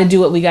 we got to do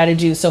what we got to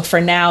do. So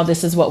for now,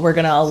 this is what we're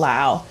going to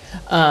allow,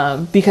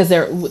 because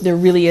there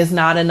really is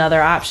not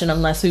another option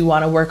unless we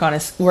want to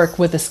work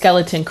with a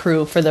skeleton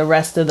crew for the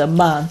rest of the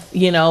month,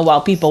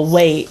 while people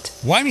wait.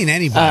 Well, I mean,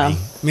 anybody.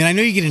 I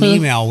know you get an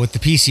email with the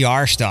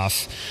PCR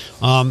stuff,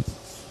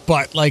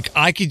 but like,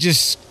 I could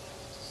just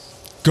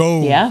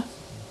go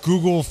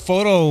Google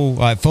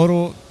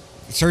photo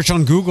search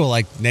on Google,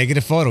 like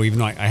negative photo, even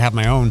though I have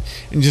my own,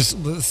 and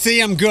just see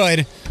I'm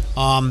good.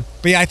 But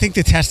yeah, I think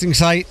the testing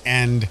site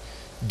and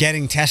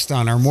getting tests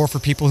done are more for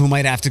people who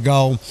might have to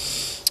go.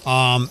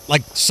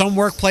 Like, some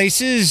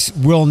workplaces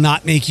will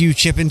not make you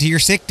chip into your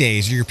sick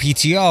days or your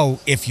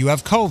PTO if you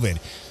have COVID.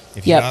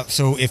 If you,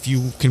 so if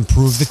you can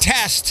prove the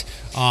test,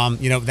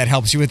 that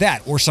helps you with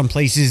that. Or some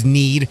places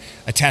need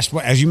a test,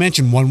 as you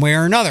mentioned, one way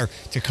or another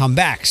to come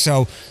back.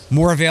 So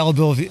more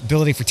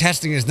availability for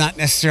testing is not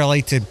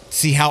necessarily to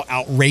see how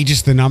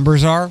outrageous the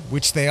numbers are,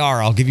 which they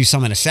are. I'll give you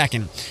some in a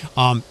second.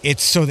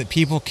 It's so that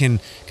people can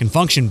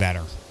function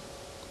better.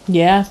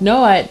 Yeah,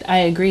 no, I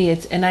agree.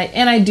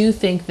 I do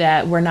think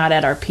that we're not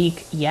at our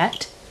peak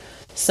yet.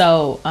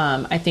 So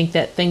I think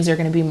that things are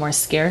going to be more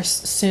scarce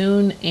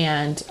soon,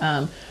 and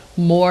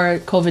more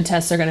COVID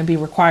tests are going to be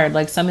required.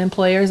 Like, some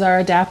employers are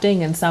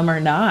adapting and some are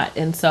not.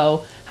 And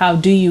so how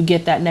do you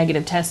get that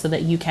negative test so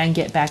that you can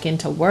get back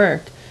into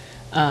work?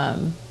 I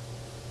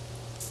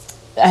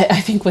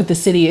think what the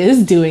city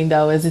is doing,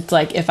 though, is it's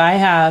like, if I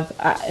have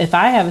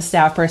a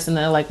staff person,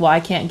 they're like, well,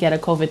 I can't get a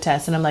COVID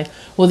test. And I'm like,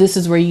 well, this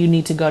is where you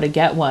need to go to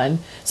get one.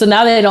 So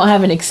now they don't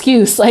have an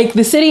excuse. Like,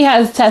 the city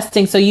has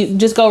testing, so you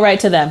just go right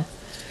to them.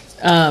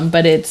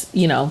 But it's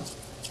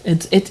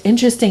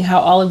interesting how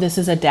all of this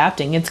is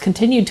adapting. It's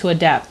continued to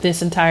adapt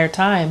this entire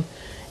time.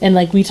 And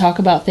like, we talk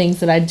about things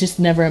that I just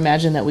never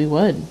imagined that we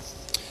would.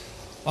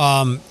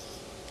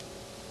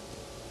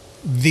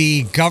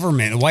 The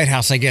government, the White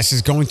House, I guess,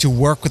 is going to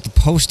work with the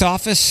post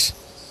office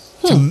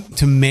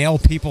to mail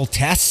people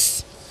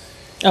tests.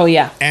 Oh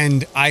yeah.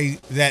 And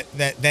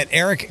that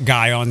Eric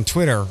guy on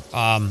Twitter,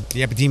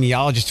 the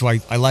epidemiologist who I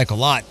like a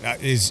lot,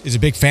 is a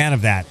big fan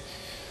of that.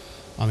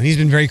 And he's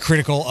been very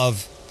critical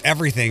of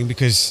everything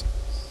because,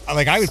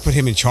 like, I would put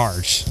him in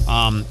charge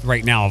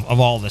right now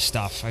of all this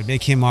stuff. I'd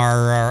make him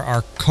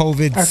our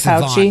COVID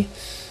savant. Fauci.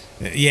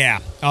 Yeah.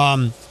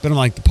 But I'm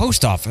like, the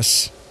post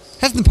office.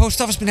 Hasn't the post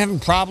office been having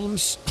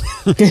problems?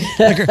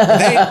 Like,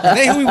 are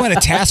they who we want to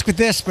task with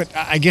this? But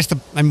I guess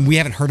we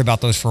haven't heard about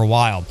those for a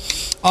while.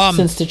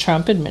 Since the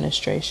Trump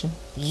administration.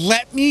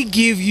 Let me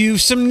give you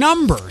some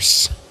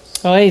numbers.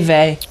 Oy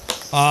vey.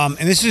 And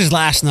this is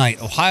last night.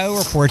 Ohio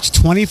reports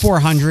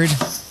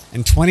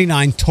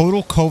 2,429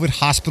 total COVID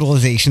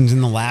hospitalizations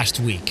in the last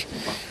week.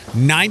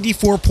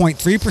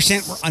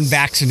 94.3% were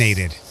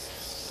unvaccinated.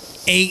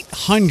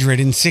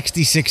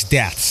 866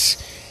 deaths.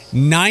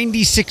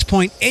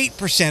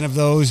 96.8% of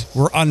those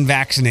were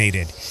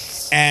unvaccinated.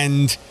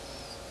 And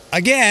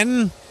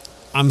again,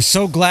 I'm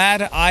so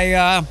glad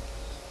I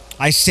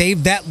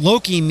saved that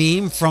Loki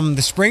meme from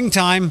the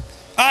springtime.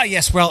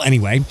 Yes, well,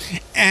 anyway.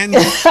 And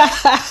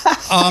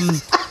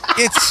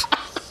it's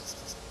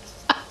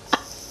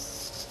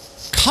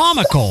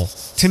comical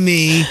to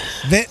me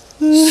that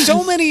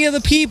so many of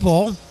the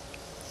people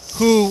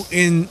who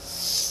in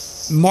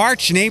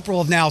March and April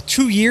of now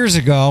 2 years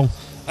ago,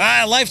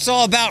 life's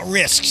all about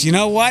risks. You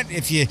know what?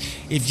 If you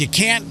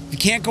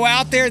can't go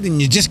out there, then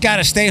you just got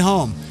to stay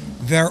home.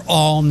 They're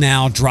all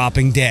now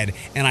dropping dead,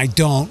 and I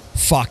don't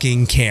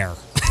fucking care.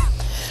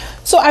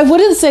 So I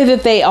wouldn't say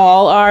that they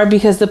all are,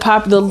 because the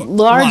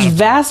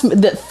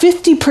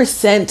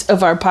 50%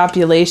 of our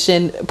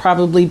population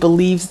probably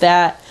believes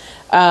that.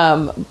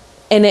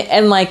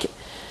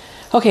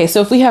 Okay,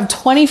 so if we have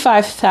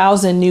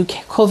 25,000 new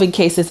COVID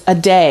cases a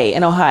day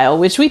in Ohio,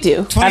 which we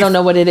do, I don't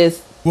know what it is.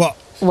 Well,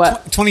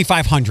 what?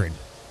 2,500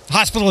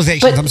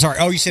 hospitalizations. But I'm sorry.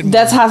 Oh, you said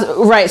that's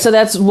right. So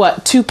that's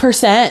what,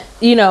 2%.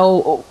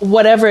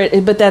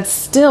 Whatever. But that's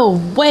still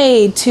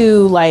way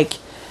too, like,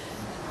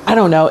 I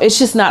don't know. It's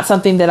just not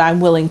something that I'm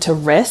willing to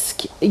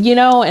risk.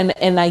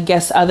 And I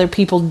guess other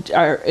people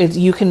are.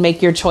 You can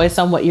make your choice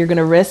on what you're going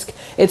to risk.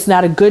 It's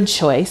not a good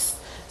choice.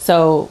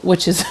 So,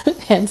 which is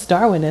hence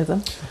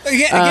Darwinism.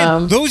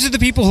 Again, those are the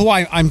people who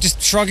I'm just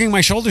shrugging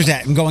my shoulders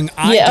at and going,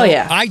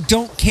 I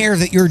don't care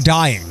that you're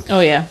dying.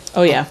 Oh yeah.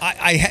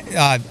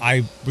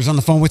 I was on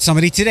the phone with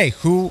somebody today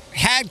who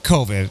had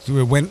COVID.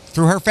 Who went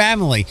through her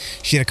family.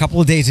 She had a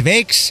couple of days of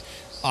aches,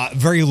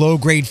 very low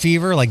grade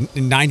fever, like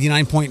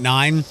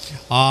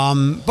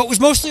 99.9, but was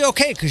mostly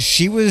okay because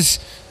she was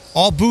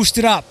all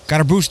boosted up. Got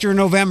her booster in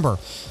November.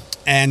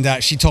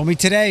 And she told me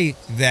today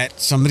that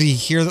somebody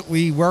here that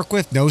we work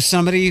with knows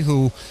somebody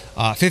who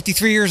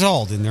 53 years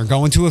old, and they're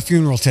going to a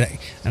funeral today.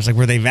 I was like,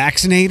 were they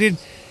vaccinated?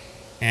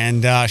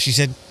 And she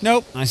said,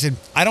 nope. I said,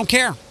 I don't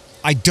care.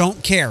 I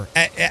don't care.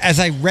 As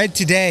I read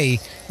today,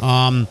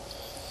 some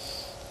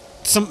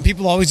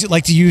people always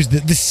like to use the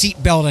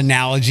seatbelt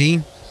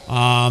analogy,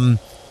 but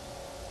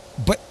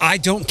I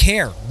don't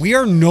care. We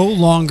are no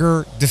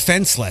longer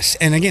defenseless.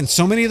 And again,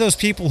 so many of those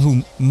people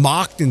who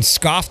mocked and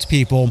scoffed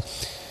people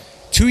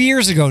 2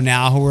 years ago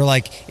now who were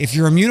like, if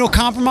you're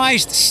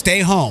immunocompromised,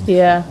 stay home.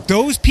 Yeah.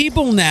 Those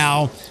people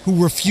now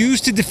who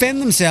refuse to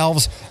defend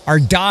themselves are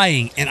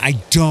dying, and I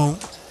don't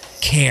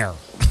care.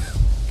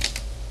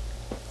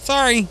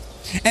 Sorry.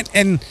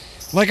 And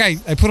like I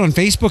put on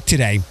Facebook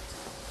today,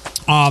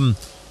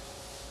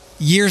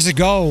 years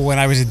ago when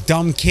I was a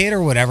dumb kid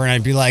or whatever, and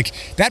I'd be like,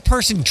 that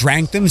person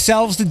drank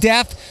themselves to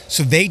death,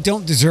 so they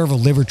don't deserve a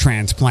liver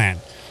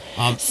transplant.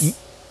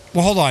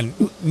 Well, hold on.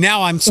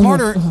 Now I'm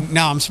smarter. And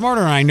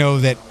I know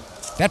that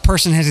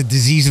person has a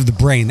disease of the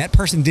brain. That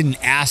person didn't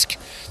ask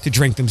to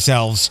drink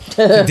themselves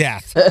to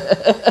death.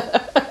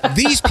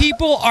 These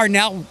people are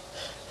now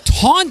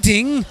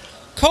taunting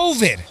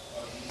COVID.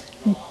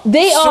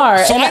 They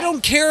are. So I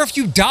don't care if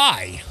you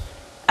die.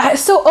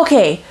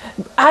 Okay,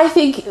 I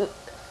think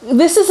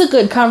this is a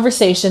good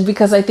conversation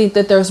because I think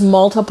that there's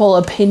multiple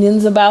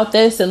opinions about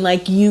this, and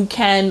like you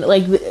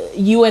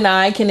and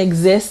I can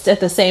exist at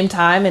the same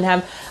time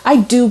and I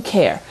do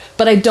care,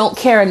 but I don't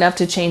care enough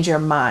to change your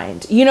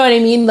mind. You know what I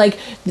mean? Like,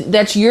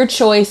 that's your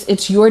choice.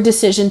 It's your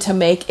decision to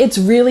make. It's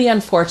really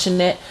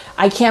unfortunate.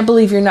 I can't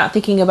believe you're not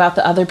thinking about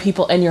the other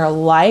people in your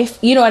life.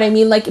 You know what I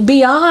mean? Like,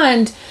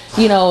 beyond,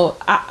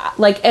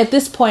 like at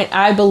this point,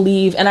 I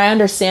believe, and I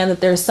understand that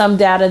there's some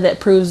data that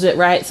proves it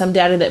right, some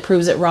data that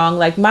proves it wrong.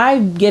 Like, my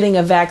getting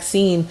a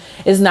vaccine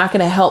is not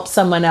going to help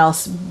someone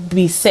else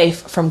be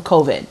safe from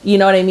COVID. You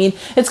know what I mean?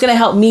 It's going to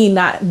help me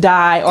not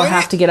die or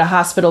have to get a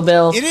hospital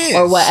bill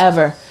or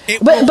whatever.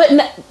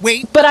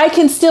 But I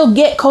can still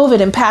get COVID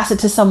and pass it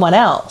to someone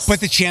else. But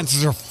the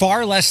chances are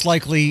far less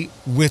likely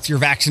with your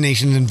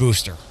vaccination and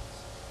booster.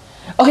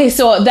 Okay,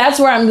 so that's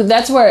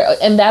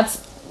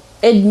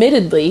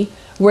admittedly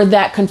where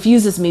that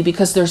confuses me,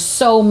 because there's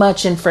so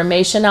much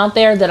information out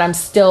there that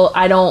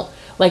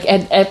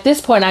at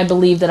this point, I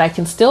believe that I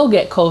can still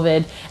get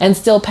COVID and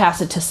still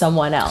pass it to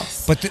someone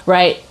else.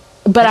 Right?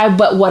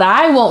 But what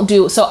I won't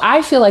do, so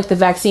I feel like the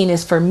vaccine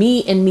is for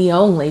me and me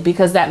only,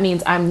 because that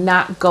means I'm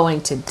not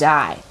going to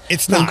die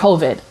from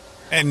COVID.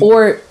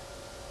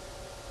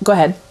 Go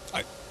ahead.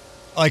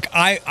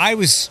 I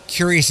was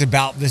curious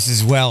about this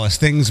as well, as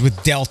things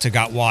with Delta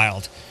got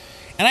wild.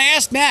 And I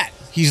asked Matt.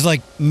 He's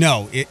like,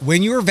 no,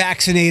 when you're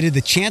vaccinated,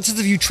 the chances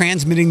of you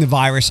transmitting the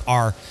virus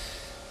are,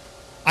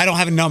 I don't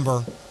have a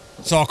number,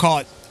 so I'll call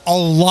it a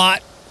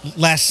lot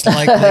less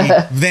likely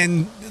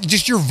than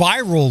just your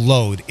viral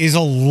load is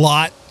a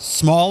lot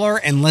smaller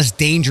and less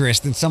dangerous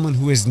than someone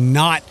who is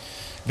not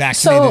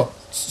vaccinated.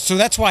 So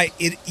that's why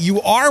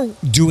you are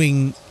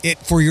doing it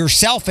for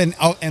yourself and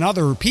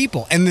other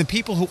people. And the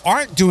people who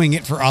aren't doing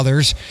it for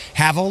others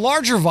have a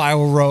larger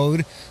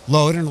viral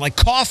load and like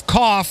cough,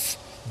 cough,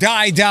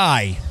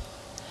 die.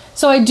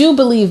 So I do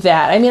believe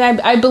that. I mean,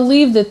 I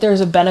believe that there's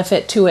a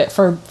benefit to it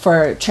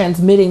for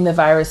transmitting the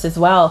virus as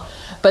well.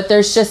 But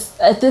there's just,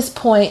 at this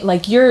point,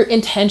 like, you're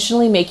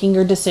intentionally making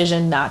your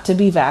decision not to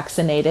be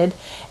vaccinated.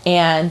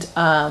 And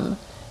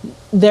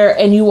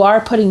you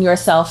are putting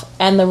yourself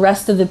and the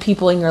rest of the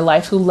people in your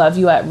life who love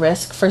you at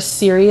risk for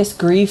serious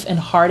grief and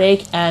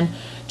heartache. And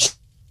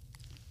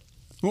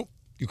oh,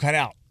 you cut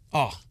out.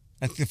 Oh,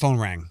 that's the phone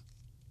rang.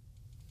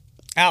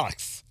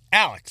 Alex.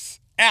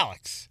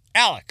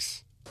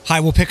 Hi,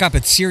 we'll pick up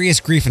at serious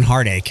grief and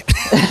heartache.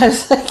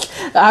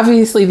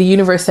 Obviously, the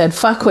universe said,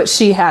 fuck what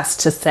she has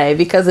to say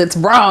because it's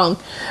wrong.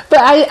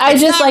 But it's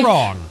just not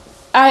wrong.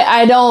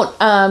 I don't,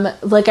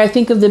 I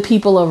think of the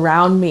people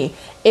around me.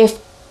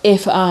 If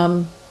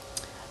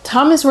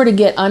Thomas were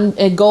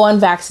to go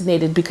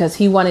unvaccinated because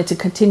he wanted to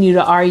continue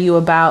to argue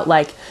about,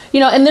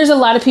 and there's a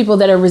lot of people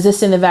that are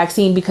resisting the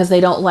vaccine because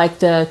they don't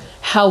like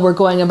how we're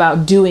going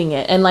about doing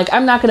it. And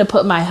I'm not going to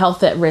put my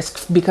health at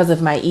risk because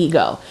of my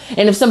ego.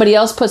 And if somebody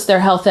else puts their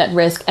health at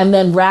risk and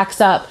then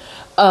racks up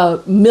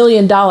 $1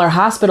 million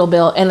hospital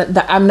bill, and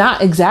I'm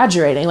not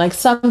exaggerating, like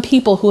some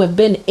people who have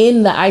been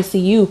in the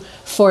ICU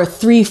for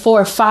 3,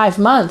 4, 5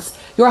 months,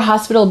 your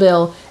hospital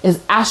bill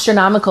is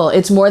astronomical.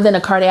 It's more than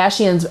a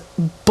Kardashian's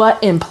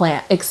butt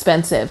implant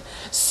expensive.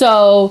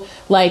 So,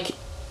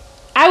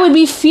 I would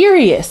be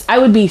furious. I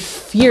would be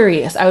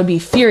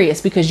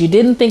furious because you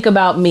didn't think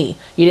about me.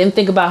 You didn't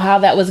think about how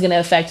that was going to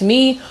affect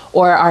me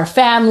or our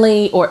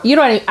family, or, you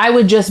know what I mean? I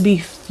would just be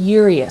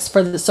furious.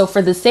 For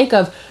the sake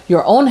of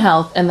your own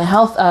health and the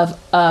health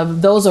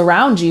of those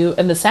around you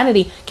and the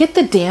sanity, get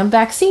the damn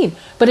vaccine.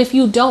 But if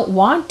you don't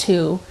want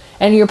to,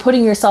 and you're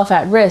putting yourself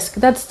at risk,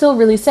 that's still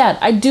really sad.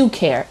 I do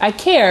care. I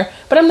care,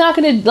 but I'm not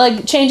going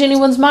to change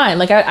anyone's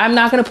mind. I'm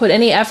not going to put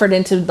any effort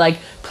into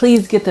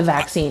please get the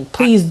vaccine.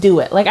 Please do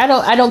it.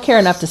 I don't care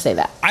enough to say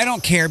that. I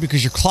don't care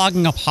because you're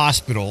clogging up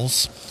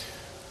hospitals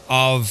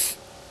of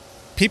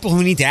people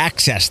who need to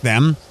access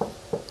them.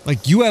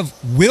 You have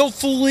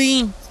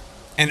willfully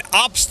and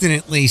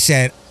obstinately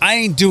said, I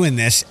ain't doing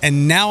this,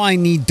 and now I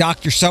need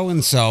Dr.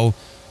 So-and-so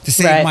to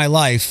save my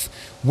life,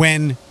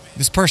 when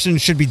this person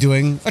should be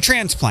doing a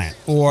transplant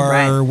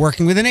or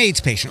working with an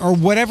AIDS patient or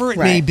whatever it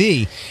may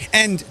be.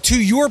 And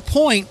to your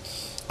point,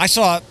 I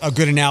saw a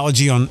good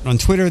analogy on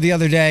Twitter the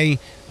other day.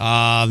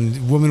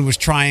 The woman was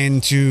trying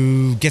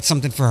to get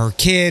something for her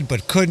kid,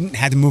 but couldn't,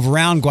 had to move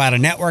around, go out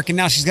of network, and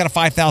now she's got a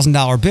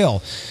 $5,000 bill.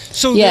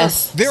 So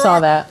yes,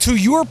 saw that. To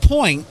your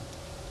point,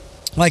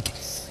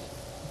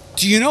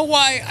 do you know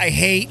why I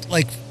hate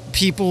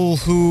people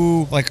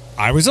who,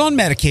 I was on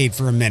Medicaid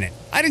for a minute.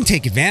 I didn't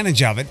take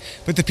advantage of it,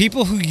 but the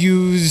people who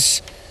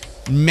use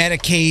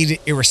Medicaid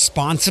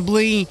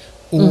irresponsibly,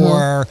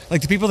 or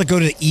the people that go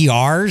to the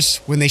ERs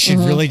when they should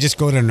really just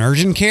go to an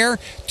urgent care,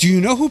 do you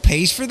know who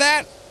pays for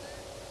that?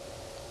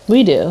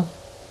 We do.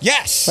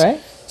 Yes. Right?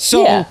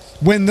 So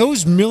when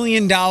those $1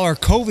 million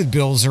COVID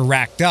bills are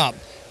racked up,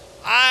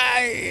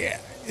 at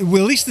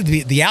least at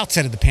the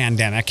outset of the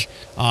pandemic,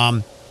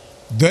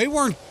 they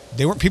weren't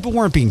People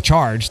weren't being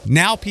charged.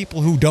 Now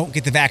people who don't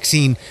get the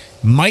vaccine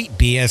might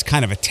be as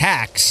kind of a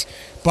tax,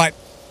 but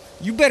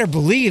you better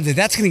believe that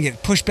that's going to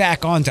get pushed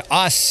back onto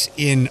us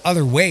in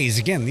other ways.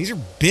 Again, these are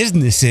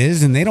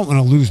businesses and they don't want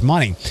to lose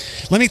money.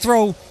 Let me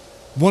throw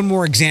one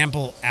more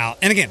example out.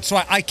 And again,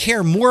 so I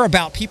care more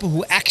about people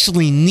who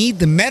actually need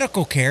the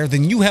medical care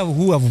than you have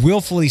who have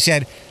willfully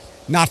said,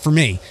 not for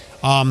me.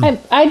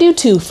 I do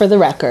too, for the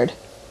record.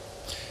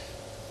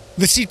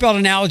 The seatbelt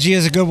analogy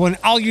is a good one.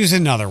 I'll use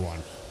another one.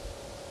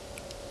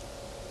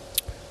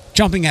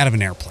 Jumping out of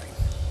an airplane.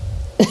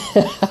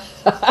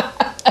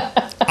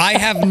 I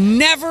have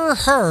never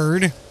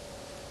heard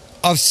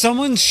of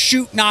someone's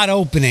chute not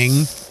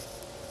opening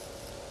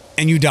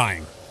and you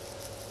dying.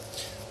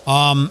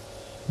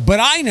 But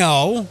I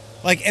know,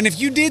 like, and if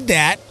you did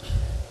that,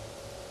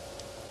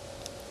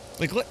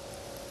 like,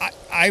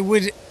 I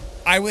would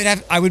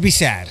be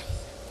sad.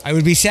 I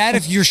would be sad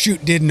if your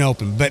chute didn't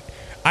open, but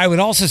I would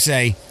also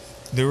say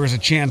there was a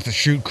chance the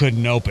chute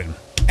couldn't open,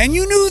 and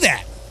you knew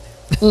that.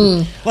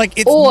 Like,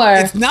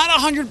 it's not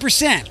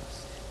 100%.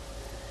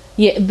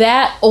 Yeah,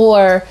 that,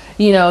 or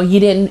you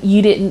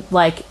didn't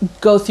like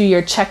go through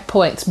your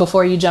checkpoints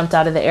before you jumped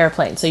out of the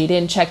airplane, so you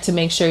didn't check to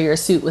make sure your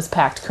suit was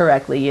packed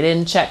correctly. You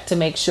didn't check to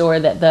make sure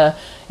that the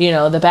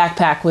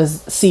backpack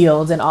was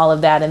sealed and all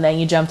of that, and then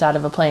you jumped out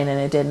of a plane and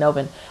it didn't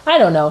open. I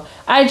don't know.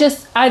 I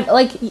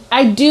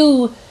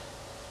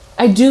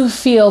do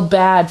feel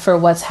bad for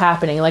what's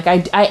happening. Like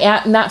I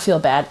am not feel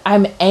bad.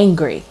 I'm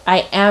angry.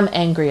 I am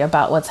angry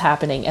about what's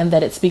happening, and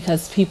that it's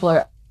because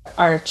people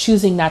are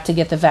choosing not to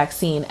get the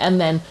vaccine, and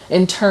then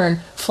in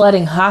turn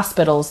flooding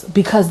hospitals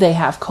because they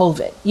have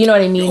COVID. You know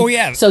what I mean? Oh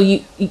yeah. So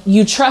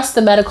you trust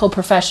the medical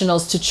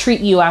professionals to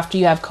treat you after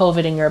you have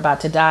COVID and you're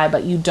about to die,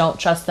 but you don't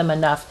trust them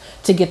enough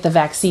to get the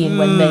vaccine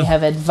when they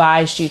have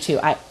advised you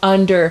to. I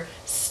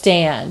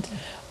understand,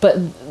 but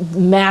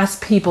mass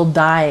people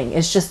dying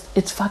is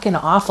it's fucking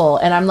awful.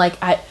 And I'm like,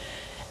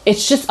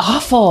 it's just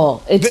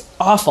awful. It's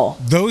awful.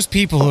 Those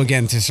people who,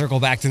 again, to circle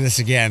back to this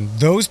again,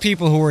 those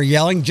people who are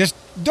yelling just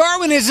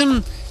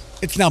Darwinism,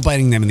 it's not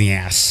biting them in the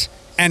ass.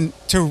 And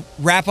to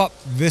wrap up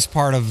this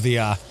part of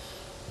the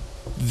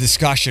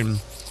discussion,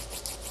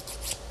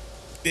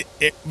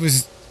 it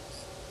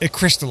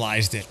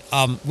crystallized it.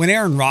 When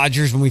Aaron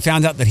Rodgers, when we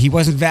found out that he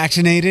wasn't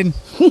vaccinated,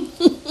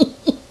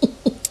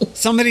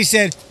 somebody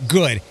said,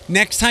 good.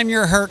 Next time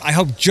you're hurt, I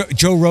hope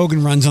Joe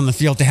Rogan runs on the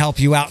field to help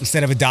you out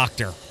instead of a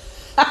doctor.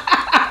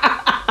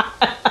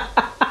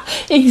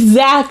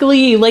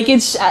 Exactly. Like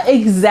it's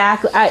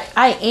exactly.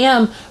 I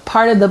am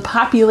part of the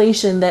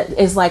population that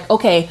is like,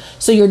 okay,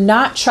 so you're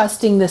not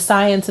trusting the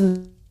science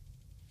and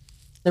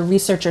the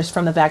researchers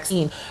from the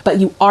vaccine, but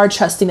you are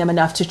trusting them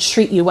enough to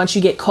treat you. Once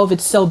you get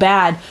COVID so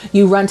bad,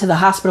 you run to the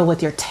hospital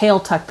with your tail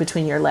tucked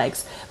between your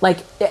legs. Like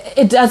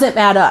it doesn't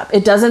add up.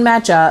 It doesn't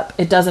match up.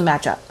 It doesn't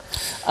match up.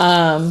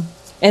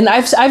 And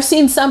I've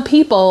seen some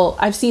people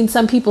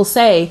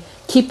say,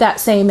 keep that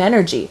same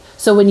energy.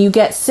 So when you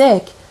get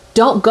sick,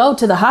 don't go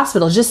to the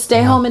hospital. Just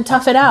stay home and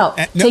tough it out.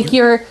 Take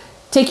your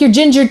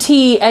ginger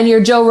tea and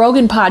your Joe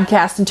Rogan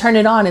podcast and turn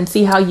it on and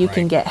see how you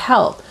can get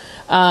help.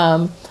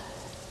 But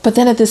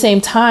then at the same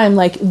time,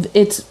 like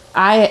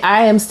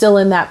I am still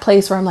in that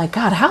place where I'm like,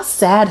 God, how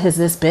sad has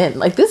this been?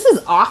 Like, this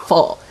is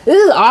awful. This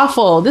is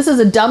awful. This is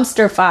a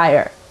dumpster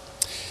fire.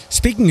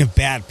 Speaking of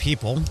bad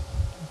people,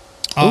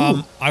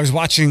 I was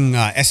watching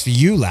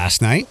SVU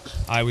last night.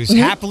 I was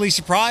happily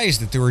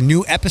surprised that there were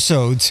new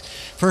episodes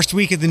first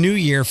week of the new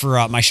year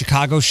for my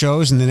Chicago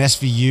shows and then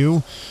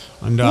SVU.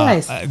 And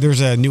nice. There's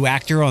a new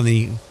actor on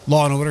the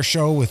Law and Order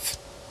show with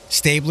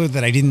Stabler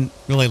that I didn't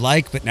really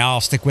like, but now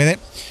I'll stick with it.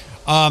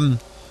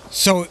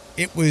 So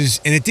it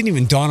was, and it didn't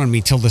even dawn on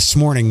me till this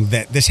morning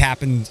that this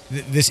happened.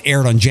 This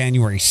aired on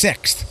January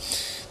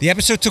 6th. The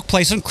episode took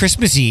place on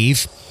Christmas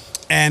Eve,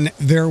 and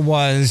there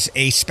was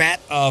a spat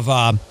of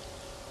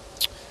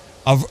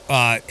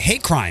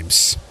hate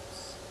crimes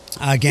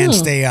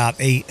against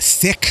a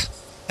Sikh,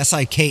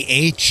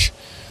 S-I-K-H,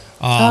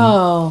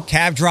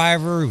 cab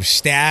driver who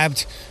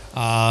stabbed,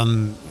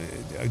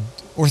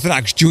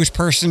 Orthodox Jewish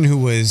person who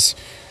was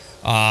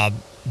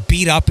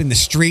beat up in the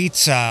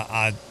streets.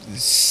 A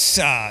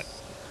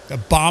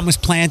bomb was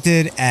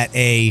planted at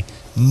a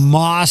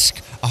mosque,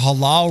 a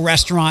halal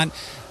restaurant,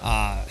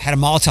 had a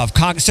Molotov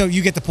cocktail. So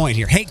you get the point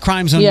here. Hate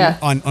crimes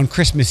on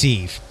Christmas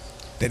Eve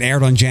that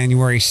aired on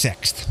January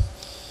 6th.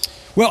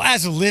 Well,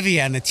 as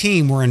Olivia and the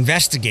team were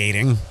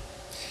investigating,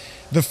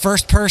 the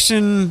first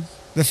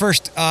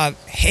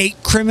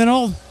hate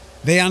criminal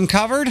they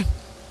uncovered,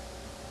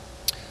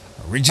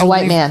 a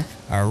white man.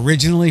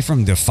 Originally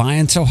from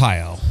Defiance,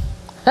 Ohio.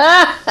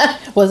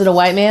 Was it a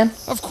white man?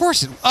 Of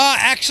course.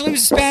 Actually, it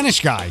was a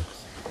Spanish guy.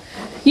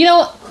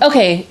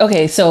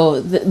 Okay.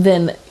 So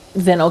then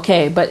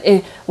okay, but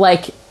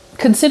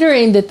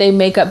considering that they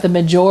make up the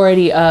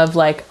majority of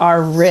like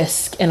our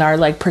risk and our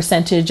like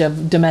percentage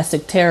of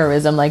domestic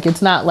terrorism, like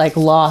it's not like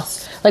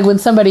lost. Like when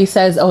somebody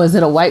says, "Oh, is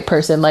it a white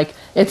person?" Like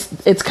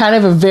it's kind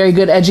of a very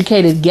good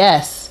educated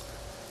guess.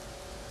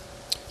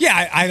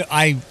 Yeah,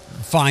 I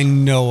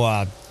find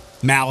no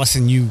malice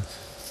in you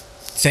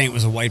saying it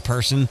was a white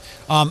person.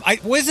 I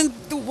wasn't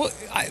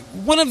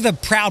one of the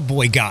Proud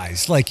Boy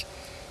guys, like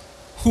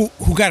who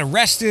got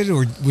arrested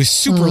or was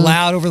super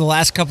loud over the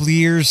last couple of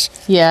years.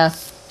 Yeah.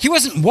 He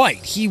wasn't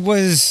white. He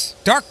was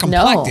dark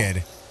complected.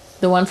 No.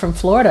 The one from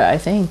Florida, I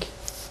think.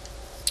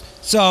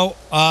 So,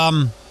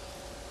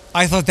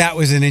 I thought that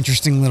was an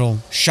interesting little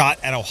shot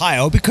at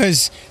Ohio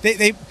because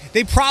they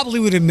probably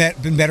would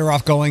have been better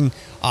off going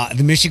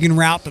the Michigan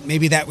route, but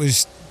maybe that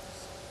was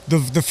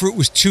the fruit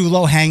was too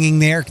low hanging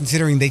there,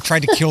 considering they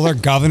tried to kill their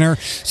governor.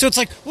 So it's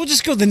like, we'll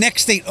just go the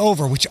next state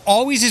over, which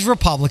always is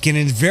Republican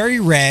and is very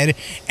red,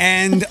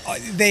 and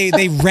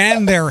they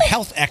ran their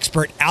health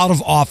expert out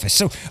of office.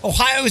 So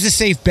Ohio is a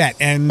safe bet,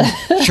 and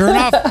sure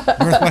enough,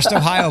 Northwest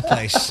Ohio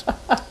place.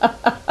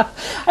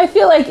 I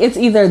feel like it's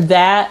either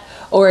that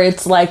or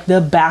it's like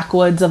the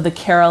backwoods of the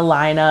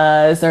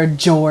Carolinas or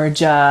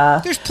Georgia.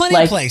 There's plenty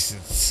of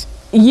places.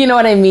 You know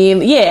what I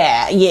mean?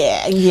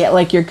 Yeah.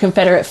 Like your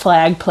Confederate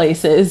flag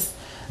places.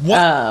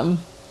 One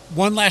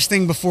last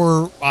thing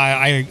before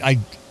I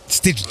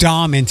stitch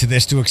Dom into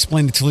this to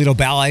explain the Toledo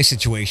Ballet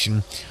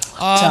situation.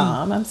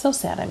 Dom, I'm so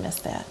sad I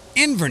missed that.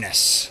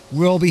 Inverness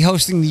will be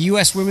hosting the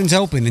U.S. Women's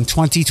Open in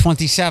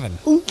 2027.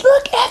 Look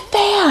at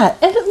that.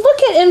 And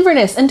look at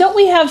Inverness. And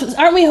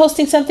aren't we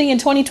hosting something in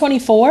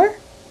 2024?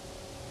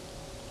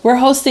 We're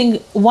hosting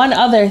one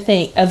other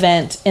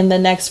event in the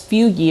next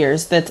few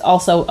years that's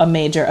also a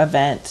major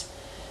event.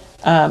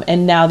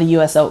 And now the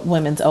U.S.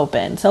 Women's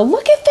Open. So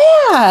look at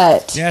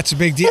that. Yeah, it's a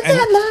big deal. Isn't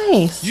that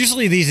nice?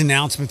 Usually these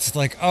announcements, it's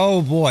like,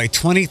 oh boy,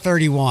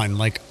 2031.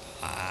 Like,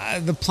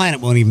 the planet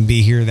won't even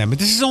be here then. But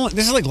this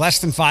is like less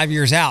than 5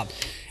 years out.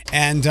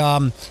 And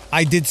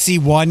I did see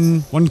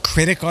one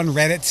critic on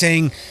Reddit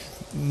saying,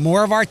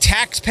 more of our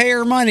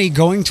taxpayer money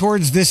going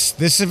towards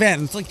this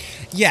event. It's like,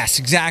 yes,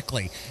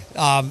 exactly.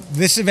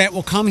 This event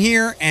will come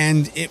here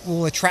and it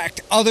will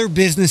attract other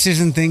businesses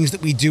and things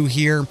that we do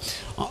here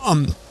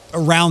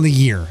around the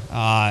year.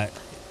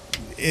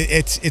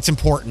 It's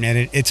important,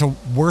 and it's a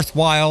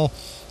worthwhile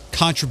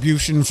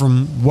contribution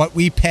from what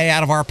we pay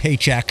out of our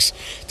paychecks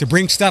to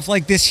bring stuff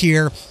like this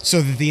here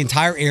so that the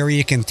entire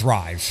area can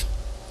thrive.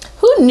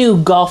 Who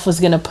knew golf was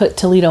going to put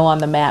Toledo on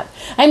the map?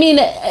 I mean,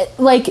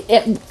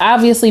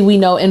 obviously we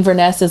know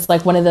Inverness is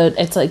like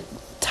it's like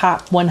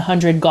top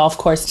 100 golf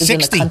courses 60, in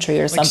the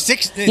country or something.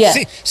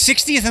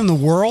 60th in the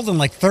world and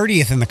like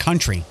 30th in the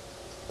country.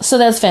 So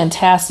that's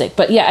fantastic.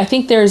 But yeah, I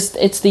think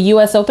it's the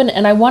U.S. Open,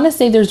 and I want to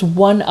say there's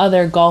one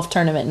other golf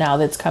tournament now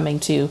that's coming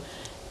to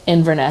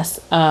Inverness.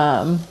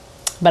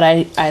 But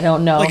I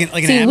don't know. Like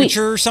an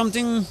amateur or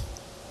something?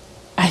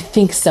 I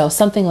think so.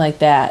 Something like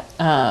that.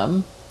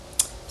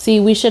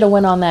 We should have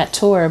went on that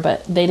tour,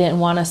 but they didn't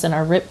want us in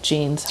our ripped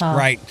jeans, huh?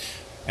 Right.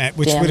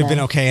 Which would have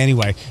been okay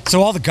anyway.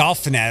 So all the golf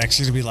fanatics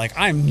are going to be like,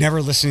 I'm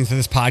never listening to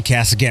this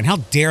podcast again. How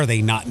dare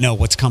they not know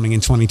what's coming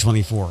in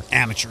 2024?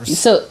 Amateurs.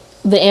 So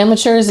the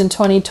amateurs in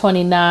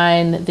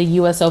 2029, the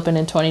U.S. Open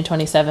in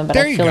 2027, but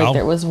I feel like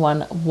there was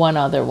one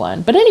other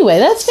one. But anyway,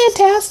 that's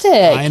fantastic.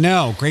 I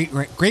know.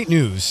 Great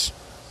news.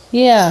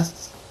 Yeah.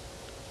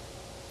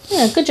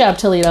 Yeah, good job,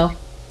 Toledo.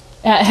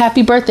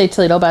 Happy birthday,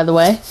 Toledo, by the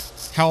way.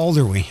 How old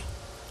are we?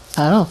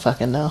 I don't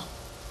fucking know.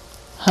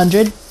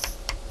 100?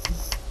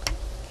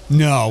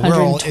 No, we're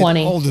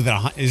 120. Older than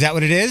 100. Is that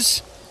what it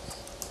is?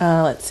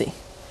 Let's see.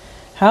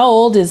 How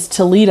old is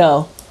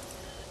Toledo?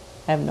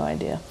 I have no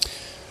idea.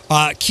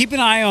 Keep an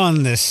eye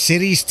on the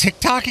city's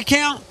TikTok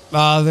account.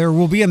 There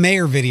will be a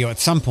mayor video at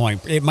some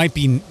point. It might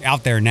be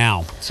out there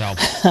now. So,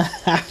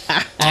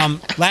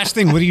 last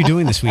thing, what are you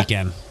doing this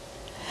weekend?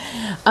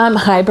 I'm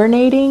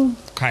hibernating.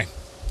 Okay,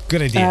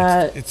 good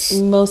idea. It's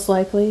most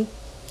likely.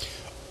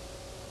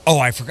 Oh,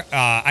 I forgot.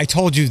 I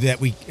told you that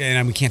we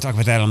can't talk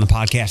about that on the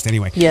podcast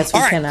anyway. Yes, we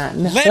cannot.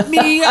 No.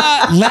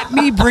 Let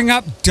me bring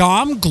up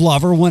Dom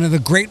Glover, one of the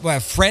great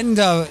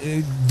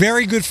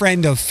very good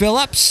friend of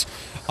Phillips,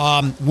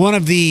 one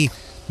of the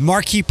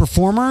marquee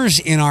performers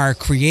in our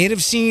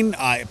creative scene,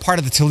 part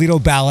of the Toledo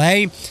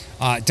Ballet.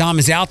 Dom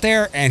is out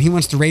there, and he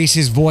wants to raise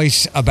his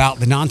voice about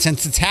the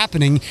nonsense that's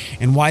happening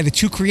and why the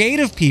two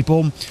creative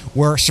people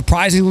were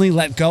surprisingly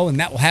let go, and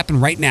that will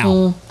happen right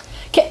now.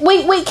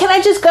 Wait, can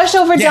I just gush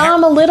over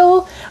Dom a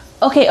little?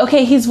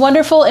 Okay, he's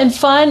wonderful and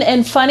fun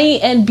and funny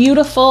and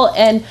beautiful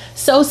and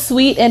so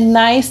sweet and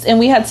nice, and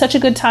we had such a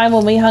good time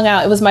when we hung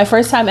out. It was my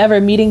first time ever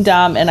meeting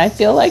Dom, and I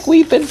feel like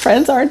we've been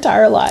friends our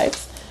entire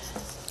lives.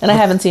 And I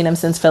haven't seen him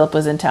since Philip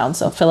was in town,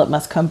 so Philip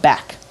must come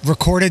back.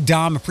 Recorded.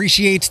 Dom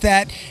appreciates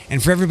that.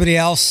 And for everybody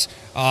else,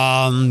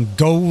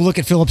 go look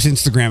at Philip's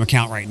Instagram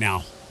account right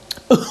now.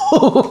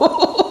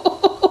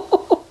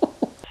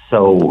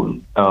 So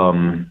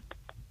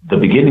the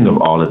beginning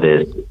of all of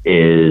this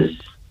is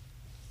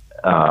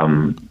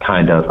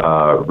kind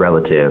of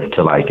relative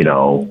to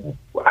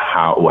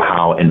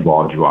how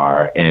involved you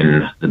are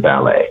in the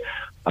ballet.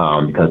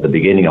 Because the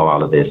beginning of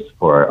all of this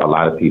for a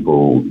lot of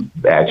people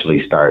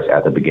actually starts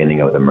at the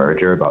beginning of the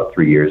merger about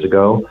 3 years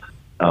ago.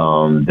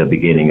 The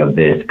beginning of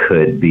this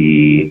could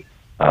be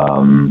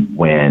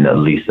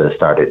when Lisa,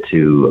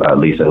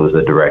 who's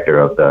the director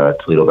of the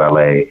Toledo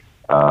Ballet,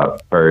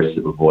 first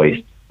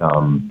voiced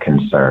some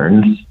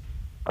concerns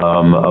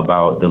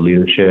about the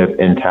leadership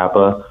in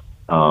TAPA.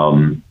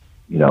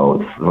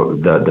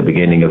 The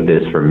beginning of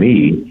this for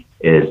me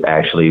is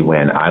actually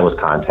when I was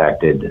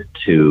contacted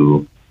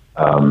to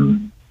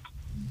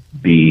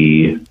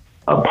be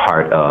a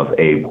part of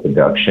a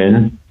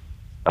production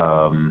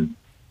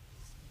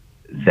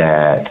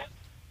that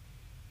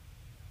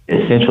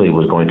essentially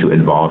was going to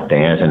involve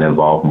dance and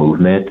involve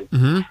movement.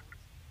 Mm-hmm.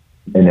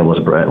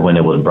 And when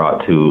it was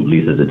brought to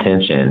Lisa's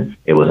attention,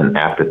 it was an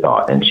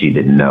afterthought, and she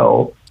didn't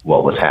know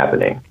what was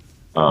happening.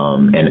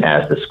 And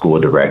as the school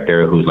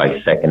director, who's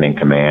like second in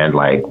command,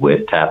 like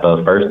with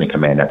TAPA, first in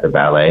command at the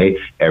ballet,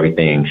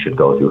 everything should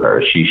go through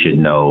her. She should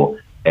know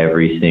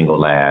every single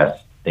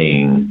last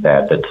thing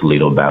that the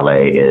Toledo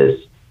Ballet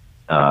is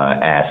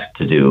asked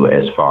to do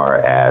as far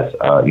as,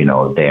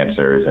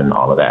 dancers and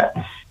all of that.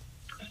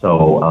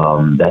 So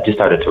that just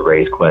started to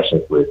raise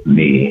questions with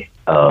me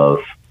of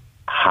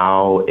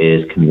how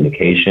is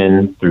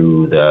communication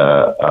through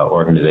the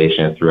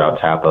organization throughout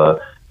TAPA,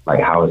 like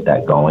how is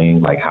that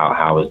going? Like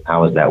how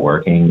is that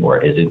working,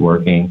 or is it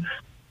working?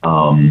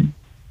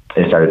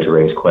 It started to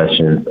raise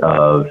questions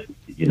of,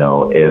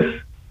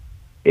 if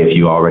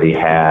you already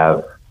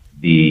have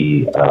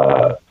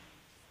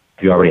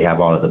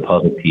all of the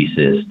puzzle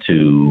pieces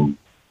to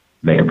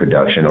make a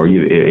production, or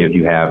if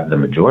you have the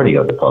majority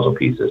of the puzzle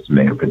pieces to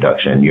make a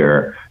production,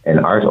 you're an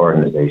arts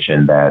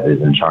organization that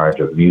is in charge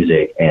of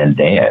music and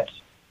dance.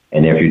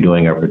 And if you're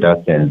doing a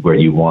production where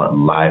you want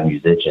live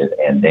musicians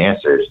and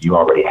dancers, you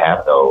already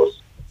have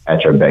those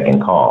at your beck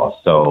and call.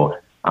 So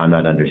I'm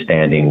not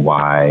understanding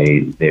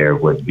why there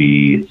would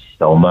be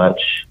so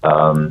much,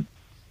 or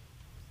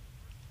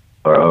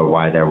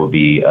why there would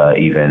be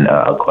even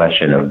a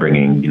question of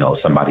bringing,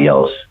 somebody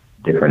else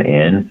different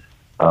in.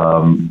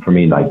 For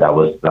me, like that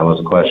was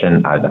a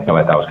question. I feel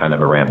like that was kind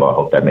of a ramble. I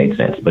hope that made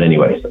sense. But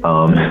anyways,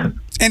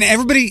 and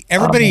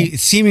everybody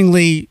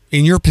seemingly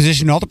in your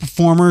position, all the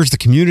performers, the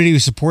community who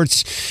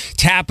supports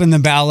TAP and the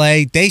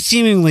ballet, they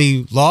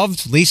seemingly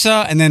loved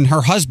Lisa and then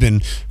her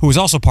husband, who was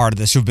also part of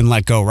this, who've been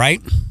let go,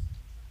 right?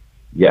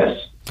 Yes.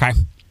 Okay.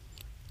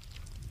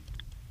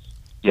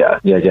 Yeah.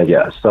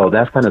 So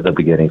that's kind of the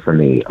beginning for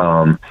me.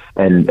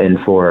 And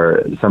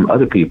for some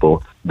other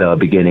people, the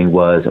beginning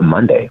was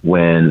Monday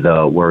when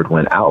the word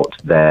went out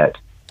that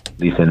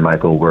Lisa and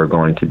Michael were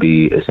going to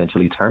be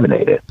essentially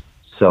terminated.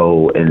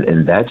 So,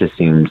 and that just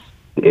seems,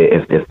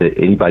 if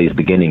anybody's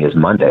beginning is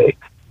Monday,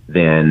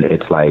 then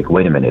it's like,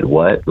 wait a minute,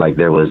 what? Like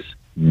there was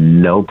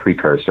no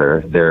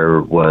precursor.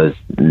 There was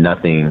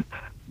nothing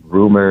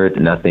rumored,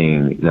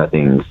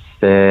 nothing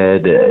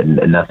said,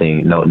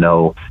 nothing,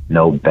 no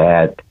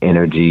bad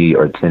energy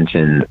or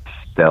tension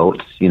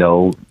felt,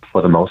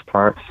 for the most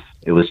part.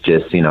 It was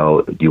just,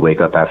 you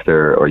wake up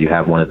after, or you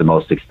have one of the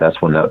most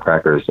successful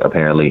nutcrackers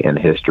apparently in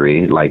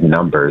history, like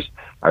numbers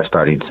are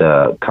starting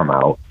to come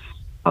out,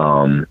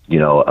 of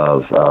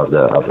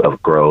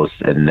gross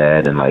and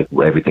net and like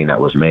everything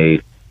that was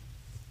made.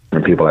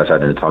 And people are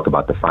starting to talk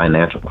about the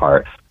financial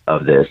part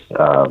of this,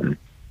 of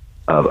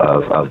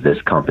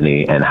this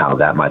company and how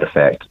that might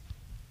affect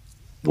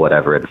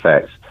whatever it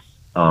affects.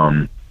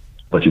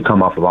 But you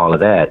come off of all of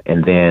that,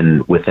 and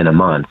then within a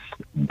month,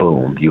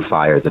 boom, you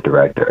fire the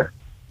director,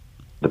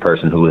 the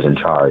person who was in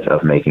charge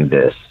of making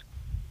this,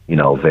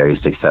 very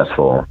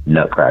successful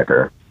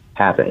nutcracker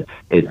happen.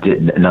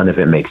 None of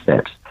it makes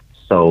sense.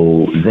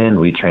 So then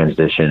we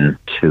transition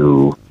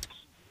to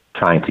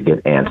trying to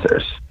get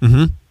answers.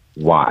 Mm-hmm.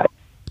 Why?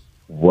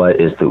 What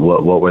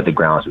were the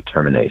grounds of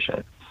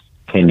termination?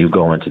 Can you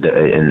go into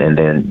and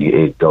then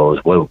it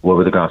goes, what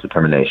were the grounds of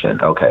termination?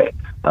 Okay.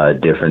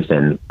 Difference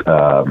in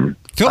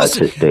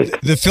artistic.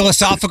 The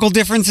philosophical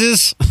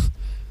differences?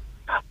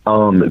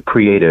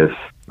 Creative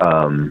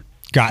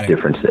Got it.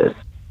 differences,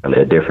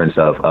 a difference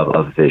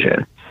of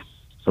vision.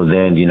 So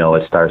then,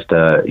 it starts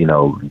to,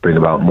 bring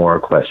about more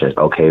questions.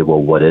 Okay, well,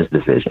 what is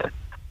the vision?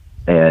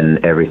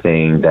 And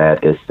everything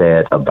that is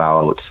said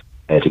about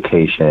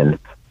education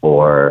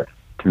or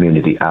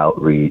community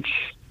outreach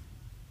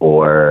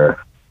or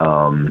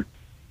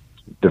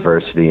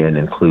diversity and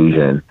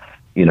inclusion,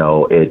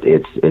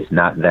 it's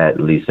not that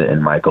Lisa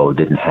and Michael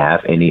didn't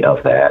have any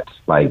of that.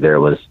 Like there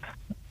was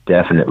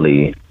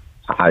definitely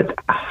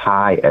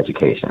high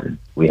education.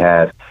 We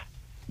have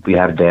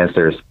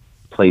dancers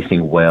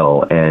placing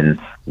well in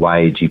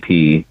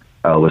YAGP,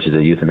 which is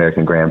a Youth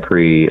American Grand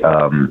Prix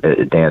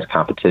dance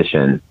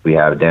competition. We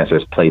have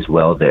dancers place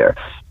well there.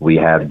 We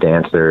have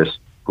dancers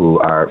who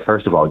are,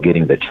 first of all,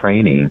 getting the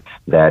training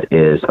that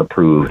is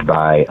approved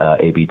by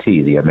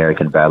ABT, the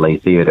American Ballet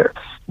Theater.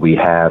 We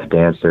have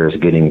dancers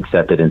getting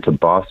accepted into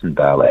Boston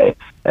Ballet,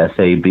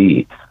 SAB,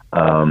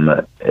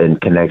 in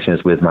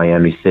connections with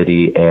Miami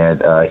City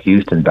and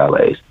Houston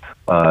Ballets.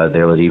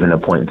 There was even a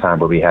point in time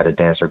where we had a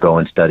dancer go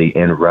and study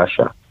in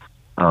Russia.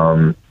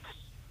 And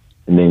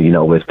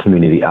then, with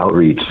community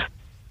outreach,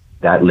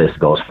 that list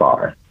goes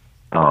far.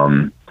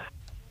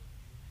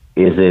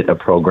 Is it a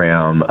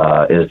program?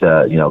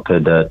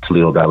 Could the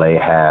Toledo Ballet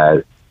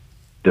have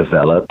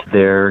developed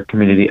their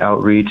community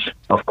outreach?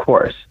 Of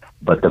course,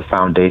 but the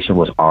foundation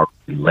was already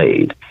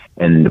laid.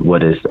 And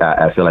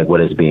I feel like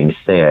what is being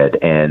said,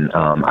 and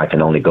I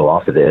can only go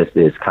off of this,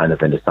 is kind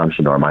of an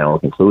assumption or my own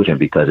conclusion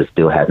because it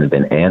still hasn't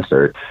been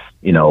answered.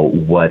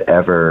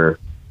 Whatever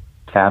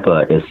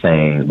TAPA is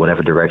saying,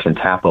 whatever direction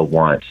TAPA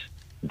wants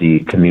the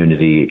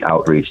community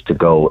outreach to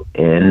go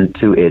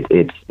into,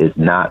 it's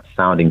not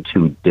sounding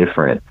too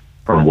different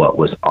from what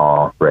was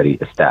already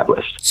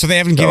established. So they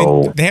haven't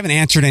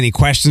answered any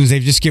questions.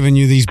 They've just given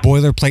you these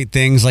boilerplate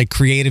things like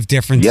creative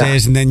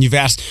differences, and then you've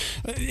asked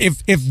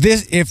if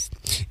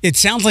it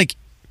sounds like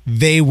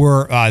they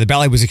were the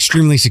ballet was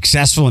extremely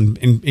successful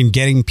in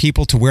getting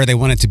people to where they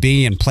wanted to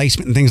be and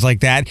placement and things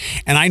like that.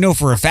 And I know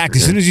for a fact,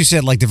 as soon as you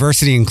said like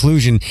diversity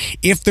inclusion,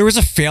 if there was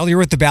a failure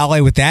with the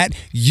ballet with that,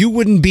 you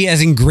wouldn't be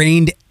as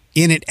ingrained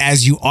in it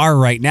as you are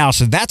right now.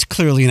 So that's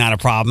clearly not a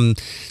problem.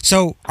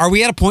 So are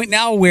we at a point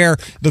now where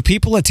the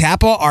people at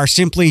TAPA are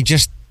simply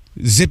just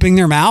zipping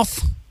their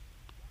mouth?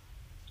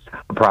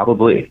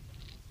 Probably.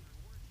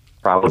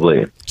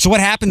 So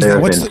what happens?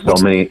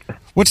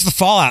 What's the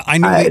fallout? I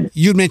know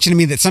you'd mentioned to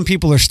me that some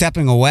people are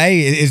stepping away.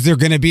 Is there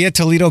going to be a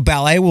Toledo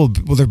Ballet? Will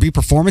there be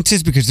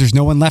performances because there's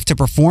no one left to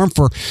perform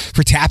for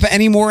TAPA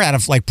anymore out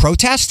of like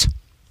protest?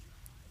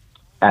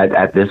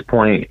 At this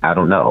point, I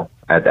don't know.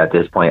 At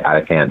this point,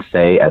 I can't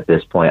say. At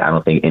this point, I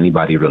don't think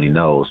anybody really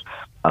knows.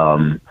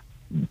 But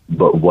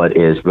what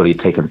is really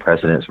taking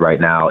precedence right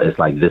now is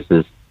like, this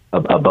is,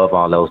 above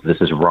all else,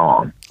 this is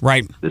wrong.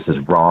 Right. This is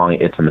wrong.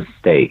 It's a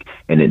mistake,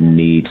 and it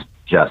needs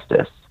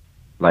justice.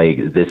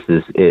 Like, this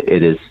is,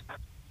 it is,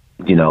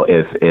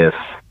 if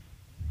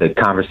the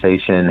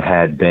conversation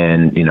had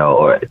been,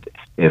 or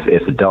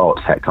if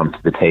adults had come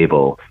to the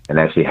table and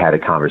actually had a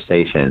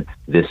conversation,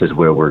 this is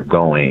where we're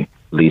going.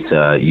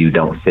 Lisa, you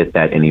don't fit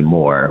that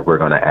anymore. We're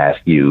going to ask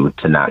you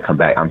to not come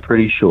back. I'm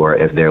pretty sure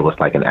if there was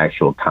like an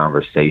actual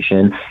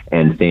conversation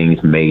and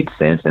things made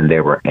sense and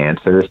there were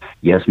answers,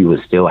 yes, we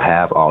would still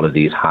have all of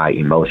these high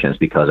emotions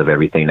because of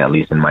everything that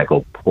Lisa and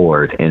Michael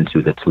poured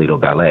into the Toledo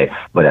Ballet.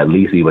 But at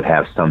least we would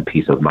have some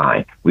peace of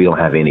mind. We don't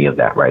have any of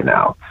that right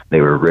now.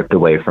 They were ripped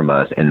away from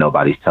us and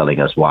nobody's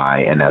telling us why.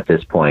 And at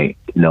this point,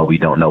 no, we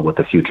don't know what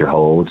the future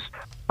holds.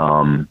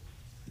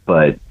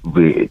 But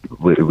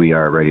we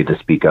are ready to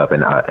speak up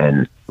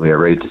and we are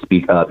ready to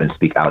speak up and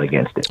speak out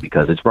against it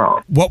because it's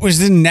wrong. What was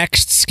the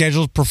next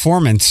scheduled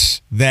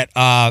performance that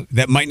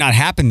might not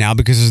happen now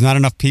because there's not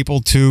enough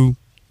people to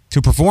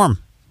perform?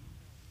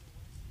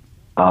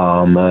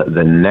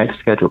 The next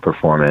scheduled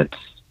performance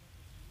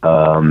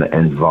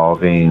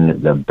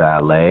involving the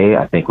ballet,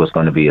 I think, was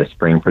going to be a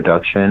spring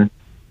production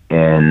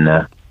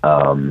in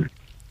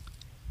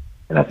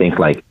I think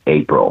like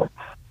April.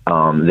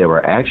 There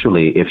were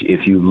actually,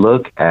 if you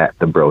look at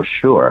the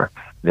brochure,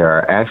 there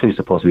are actually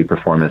supposed to be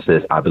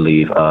performances, I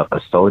believe, of A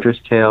Soldier's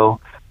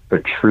Tale,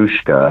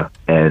 Petrushka,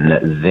 and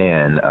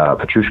then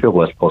Petrushka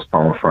was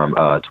postponed from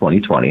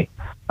 2020,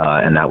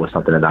 and that was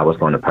something that I was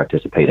going to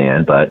participate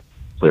in, but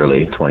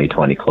clearly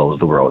 2020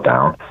 closed the world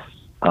down.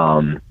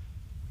 And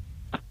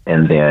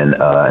then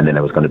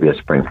there was going to be a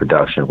spring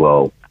production.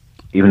 Well,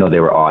 even though they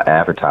were all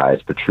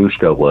advertised,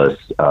 Petrushka was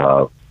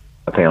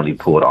apparently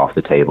pulled off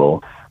the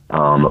table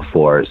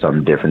for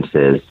some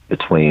differences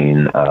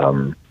between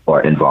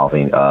or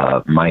involving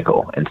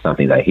Michael and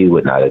something that he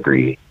would not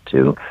agree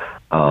to.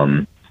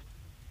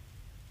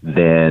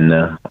 Then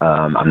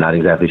I'm not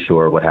exactly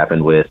sure what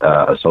happened with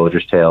A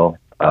Soldier's Tale.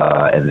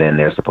 And then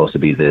there's supposed to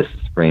be this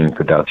spring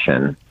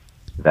production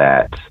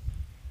that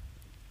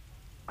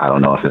I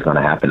don't know if it's going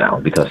to happen now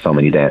because so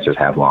many dancers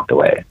have walked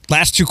away.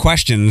 Last two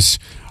questions.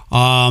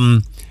 How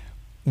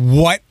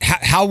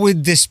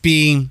would this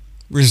be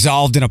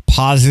resolved in a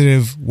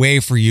positive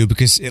way for you?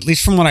 Because at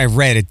least from what I've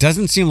read, it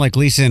doesn't seem like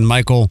Lisa and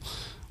Michael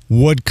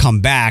would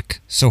come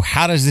back. So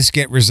how does this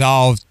get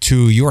resolved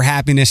to your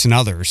happiness and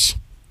others?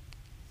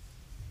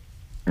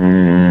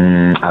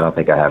 I don't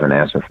think I have an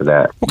answer for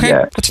that. Okay,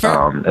 yet. That's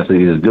fair. It's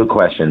a good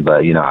question,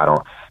 but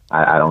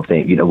I don't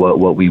think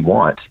what we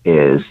want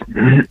is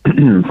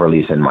for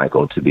Lisa and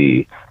Michael to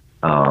be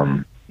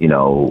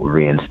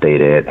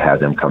reinstated, have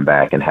them come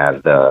back and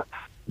have the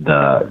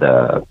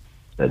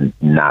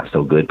not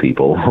so good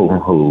people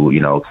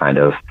who kind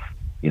of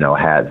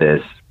had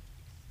this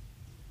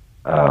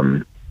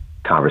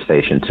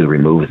conversation to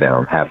remove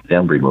them, have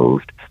them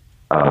removed,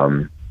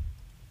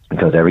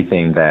 because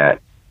everything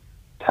that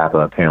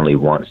TAPA apparently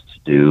wants to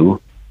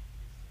do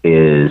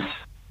is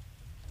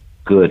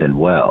good and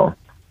well.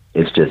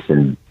 It's just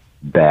in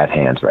bad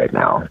hands right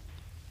now.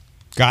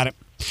 Got it.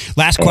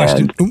 Last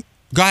question.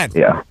 Go ahead.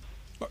 Yeah.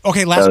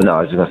 Okay. Last. No,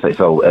 I was just gonna say.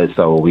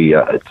 So we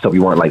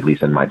want like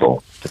Lisa and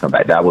Michael to come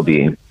back. That would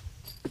be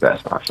the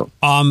best option.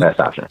 Best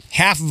option.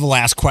 Half of the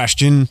last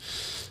question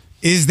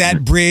is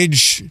that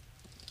bridge.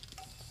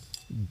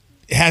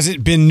 Has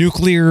it been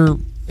nuclear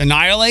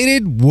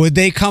annihilated? Would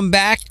they come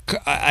back?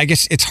 I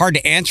guess it's hard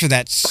to answer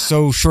that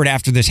so short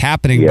after this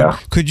happening. Yeah.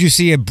 But could you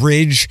see a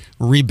bridge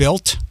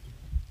rebuilt?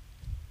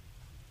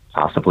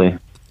 Possibly.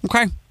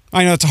 Okay.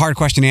 I know it's a hard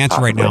question to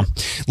answer right now.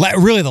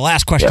 Really, the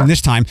last question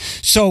this time.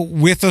 So,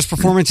 with those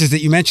performances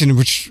that you mentioned,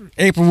 which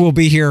April will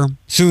be here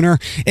sooner,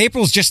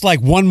 April's just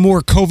like one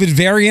more COVID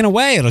variant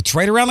away. It's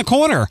right around the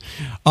corner.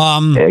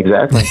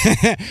 Exactly.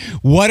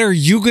 What are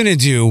you going to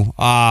do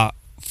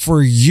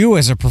for you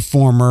as a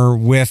performer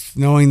with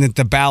knowing that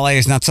the ballet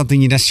is not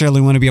something you necessarily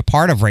want to be a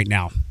part of right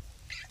now?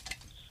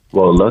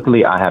 Well,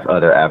 luckily, I have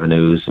other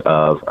avenues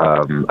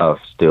of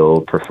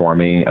still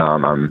performing.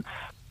 I'm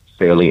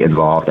fairly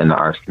involved in the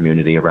arts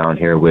community around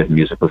here with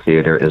musical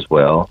theater as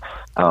well.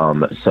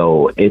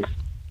 So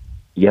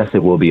yes,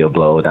 it will be a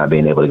blow not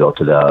being able to go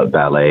to the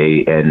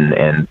ballet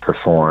and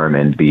perform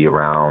and be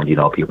around,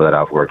 people that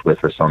I've worked with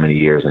for so many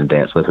years and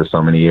danced with for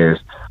so many years.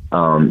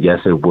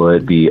 Yes, it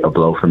would be a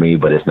blow for me,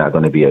 but it's not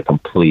going to be a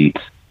complete,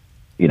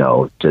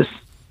 just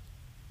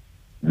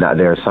not.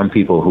 There are some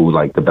people who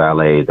like the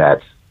ballet.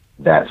 That's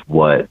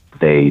what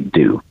they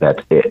do.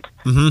 That's it.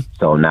 Mm-hmm.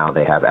 So now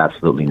they have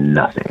absolutely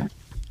nothing.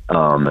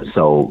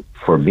 So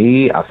for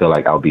me, I feel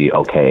like I'll be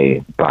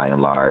okay by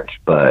and large,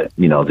 but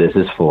this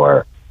is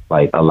for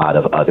like a lot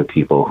of other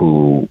people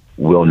who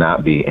will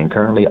not be and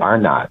currently are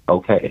not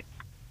okay.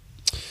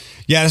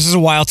 Yeah, this is a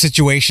wild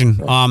situation.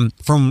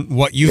 From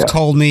what you've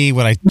told me,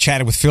 what I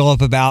chatted with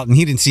Philip about, and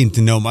he didn't seem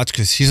to know much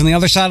because he's on the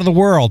other side of the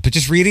world. But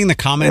just reading the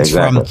comments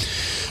from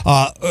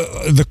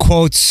the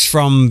quotes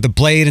from The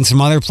Blade and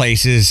some other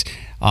places,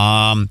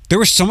 there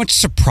was so much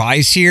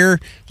surprise here.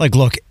 Like,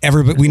 look,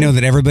 we know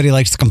that everybody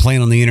likes to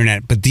complain on the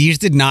internet, but these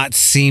did not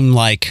seem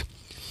like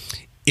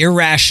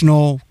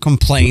irrational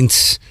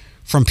complaints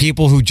from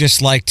people who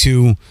just like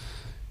to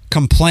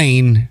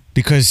complain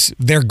because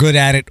they're good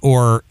at it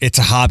or it's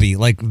a hobby.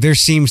 Like, there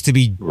seems to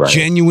be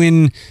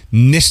genuine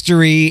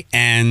mystery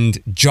and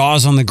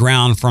jaws on the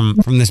ground from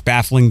this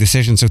baffling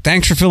decision. So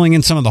thanks for filling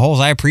in some of the holes.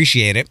 I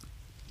appreciate it.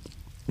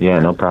 Yeah,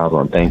 no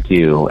problem. Thank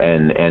you.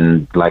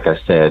 And like I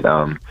said,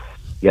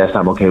 yes,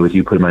 I'm okay with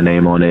you putting my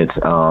name on it,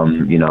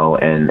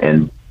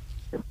 and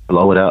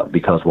blow it up,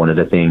 because one of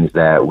the things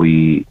that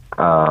we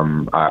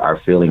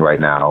are feeling right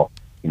now,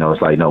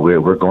 it's like, no,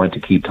 we're going to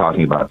keep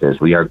talking about this.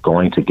 We are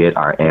going to get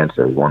our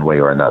answers one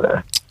way or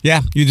another. Yeah,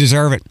 you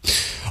deserve it.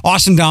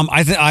 Awesome, Dom.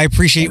 I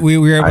appreciate we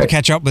were able to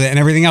catch up with it, and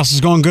everything else is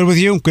going good with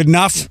you? Good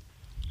enough?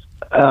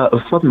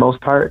 For the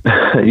most part,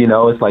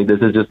 it's like,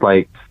 this is just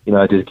like,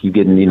 I just keep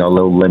getting,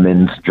 little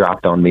lemons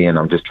dropped on me, and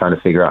I'm just trying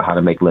to figure out how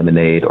to make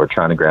lemonade or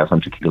trying to grab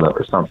some tequila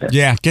or something.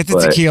 Yeah, get the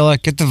tequila,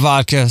 get the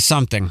vodka,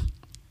 something.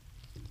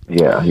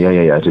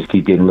 Yeah. Just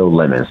keep getting little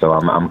lemons. So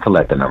I'm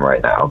collecting them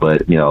right now,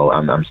 but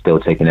I'm still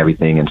taking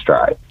everything in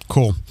stride.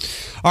 Cool.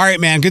 All right,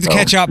 man. Good to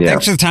catch up. Yeah.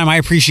 Thanks for the time. I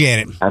appreciate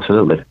it.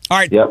 Absolutely. All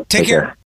right. Yep. Take care.